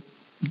people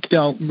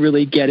don't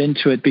really get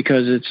into it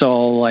because it's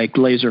all like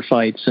laser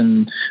fights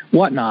and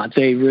whatnot.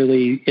 They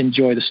really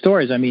enjoy the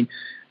stories. I mean,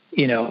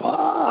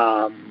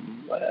 Nichelle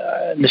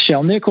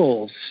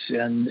Nichols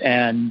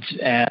and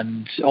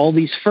all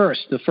these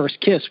the first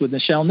kiss with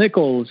Nichelle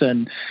Nichols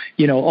and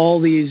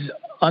all these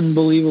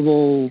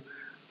unbelievable.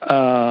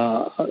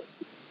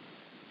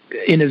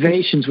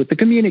 Innovations with the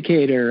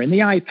communicator and the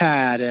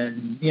iPad,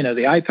 and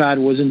the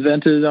iPad was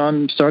invented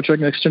on Star Trek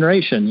Next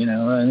Generation,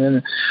 and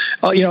then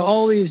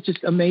all these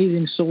just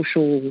amazing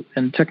social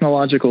and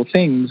technological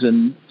things,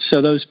 and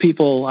so those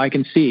people, I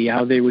can see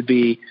how they would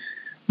be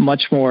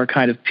much more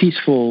kind of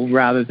peaceful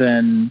rather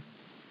than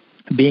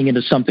being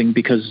into something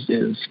because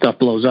stuff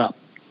blows up.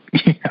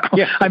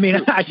 I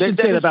mean, I shouldn't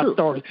say that about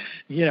Star Wars.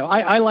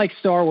 I like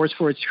Star Wars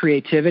for its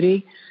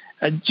creativity.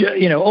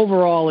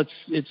 Overall,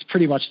 it's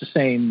pretty much the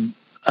same.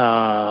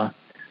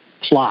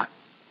 Plot,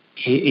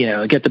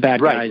 get the bad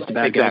guys. The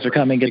bad guys are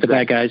coming. Get the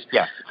bad guys.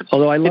 Yeah.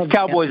 Although I love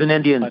cowboys and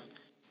Indians.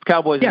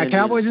 Cowboys and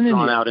Indians.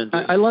 Drawn out and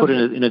I love put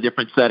in a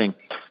different setting.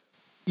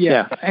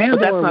 Yeah.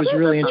 Andor was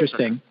really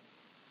interesting.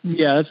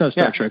 Yeah, that's not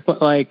Star Trek, but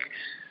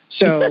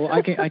so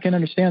I can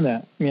understand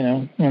that.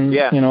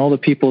 And all the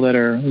people that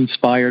are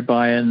inspired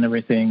by it and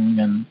everything,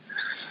 and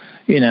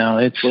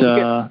it's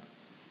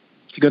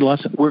a good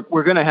lesson.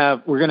 We're gonna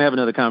have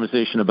another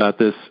conversation about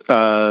this.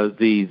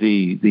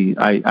 The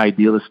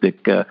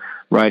idealistic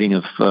writing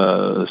of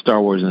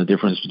Star Wars and the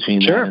difference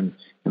between that and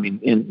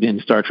in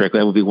Star Trek.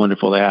 That would be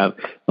wonderful to have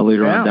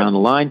later on down the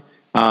line.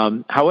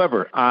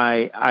 However,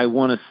 I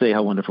want to say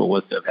how wonderful it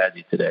was to have had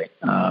you today.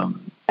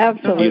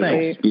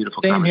 Absolutely,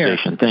 beautiful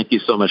conversation. Here. Thank you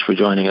so much for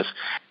joining us.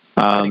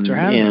 Thanks for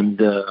having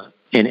me.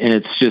 And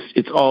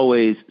it's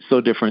always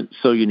so different,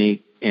 so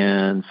unique,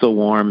 and so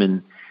warm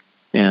and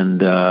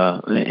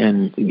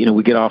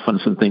we get off on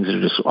some things that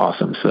are just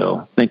awesome.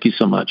 So thank you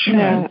so much.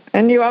 Yeah,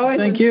 and you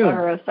always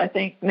inspire us. I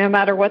think no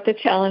matter what the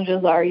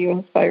challenges are, you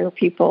inspire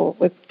people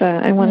with.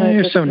 I want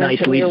to just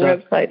mention your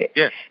website.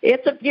 Yeah.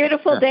 It's a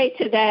beautiful day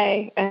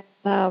today, and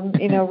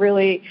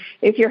really,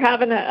 if you're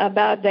having a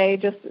bad day,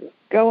 just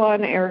go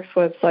on Eric's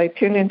website,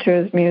 tune into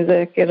his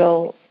music.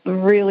 It'll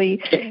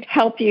really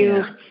help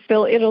you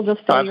feel. It'll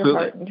just fill your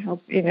heart and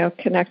help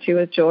connect you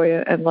with joy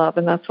and love,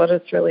 and that's what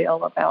it's really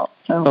all about.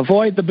 So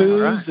avoid the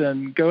booze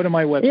and go to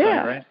my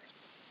website. Right?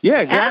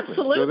 Yeah, exactly.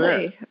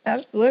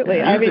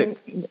 Absolutely. I mean,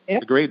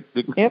 the great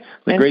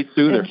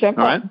soother.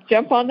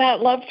 Jump on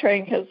that love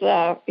train because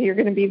you're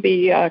going to be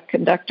the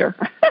conductor.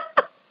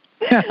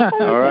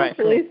 All right.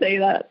 Absolutely say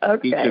that.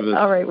 Okay.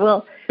 All right.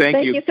 Well,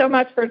 thank you so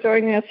much for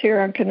joining us here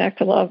on Connect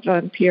to Love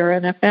on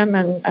PRN FM,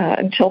 and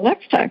until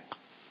next time.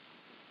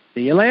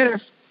 See you later.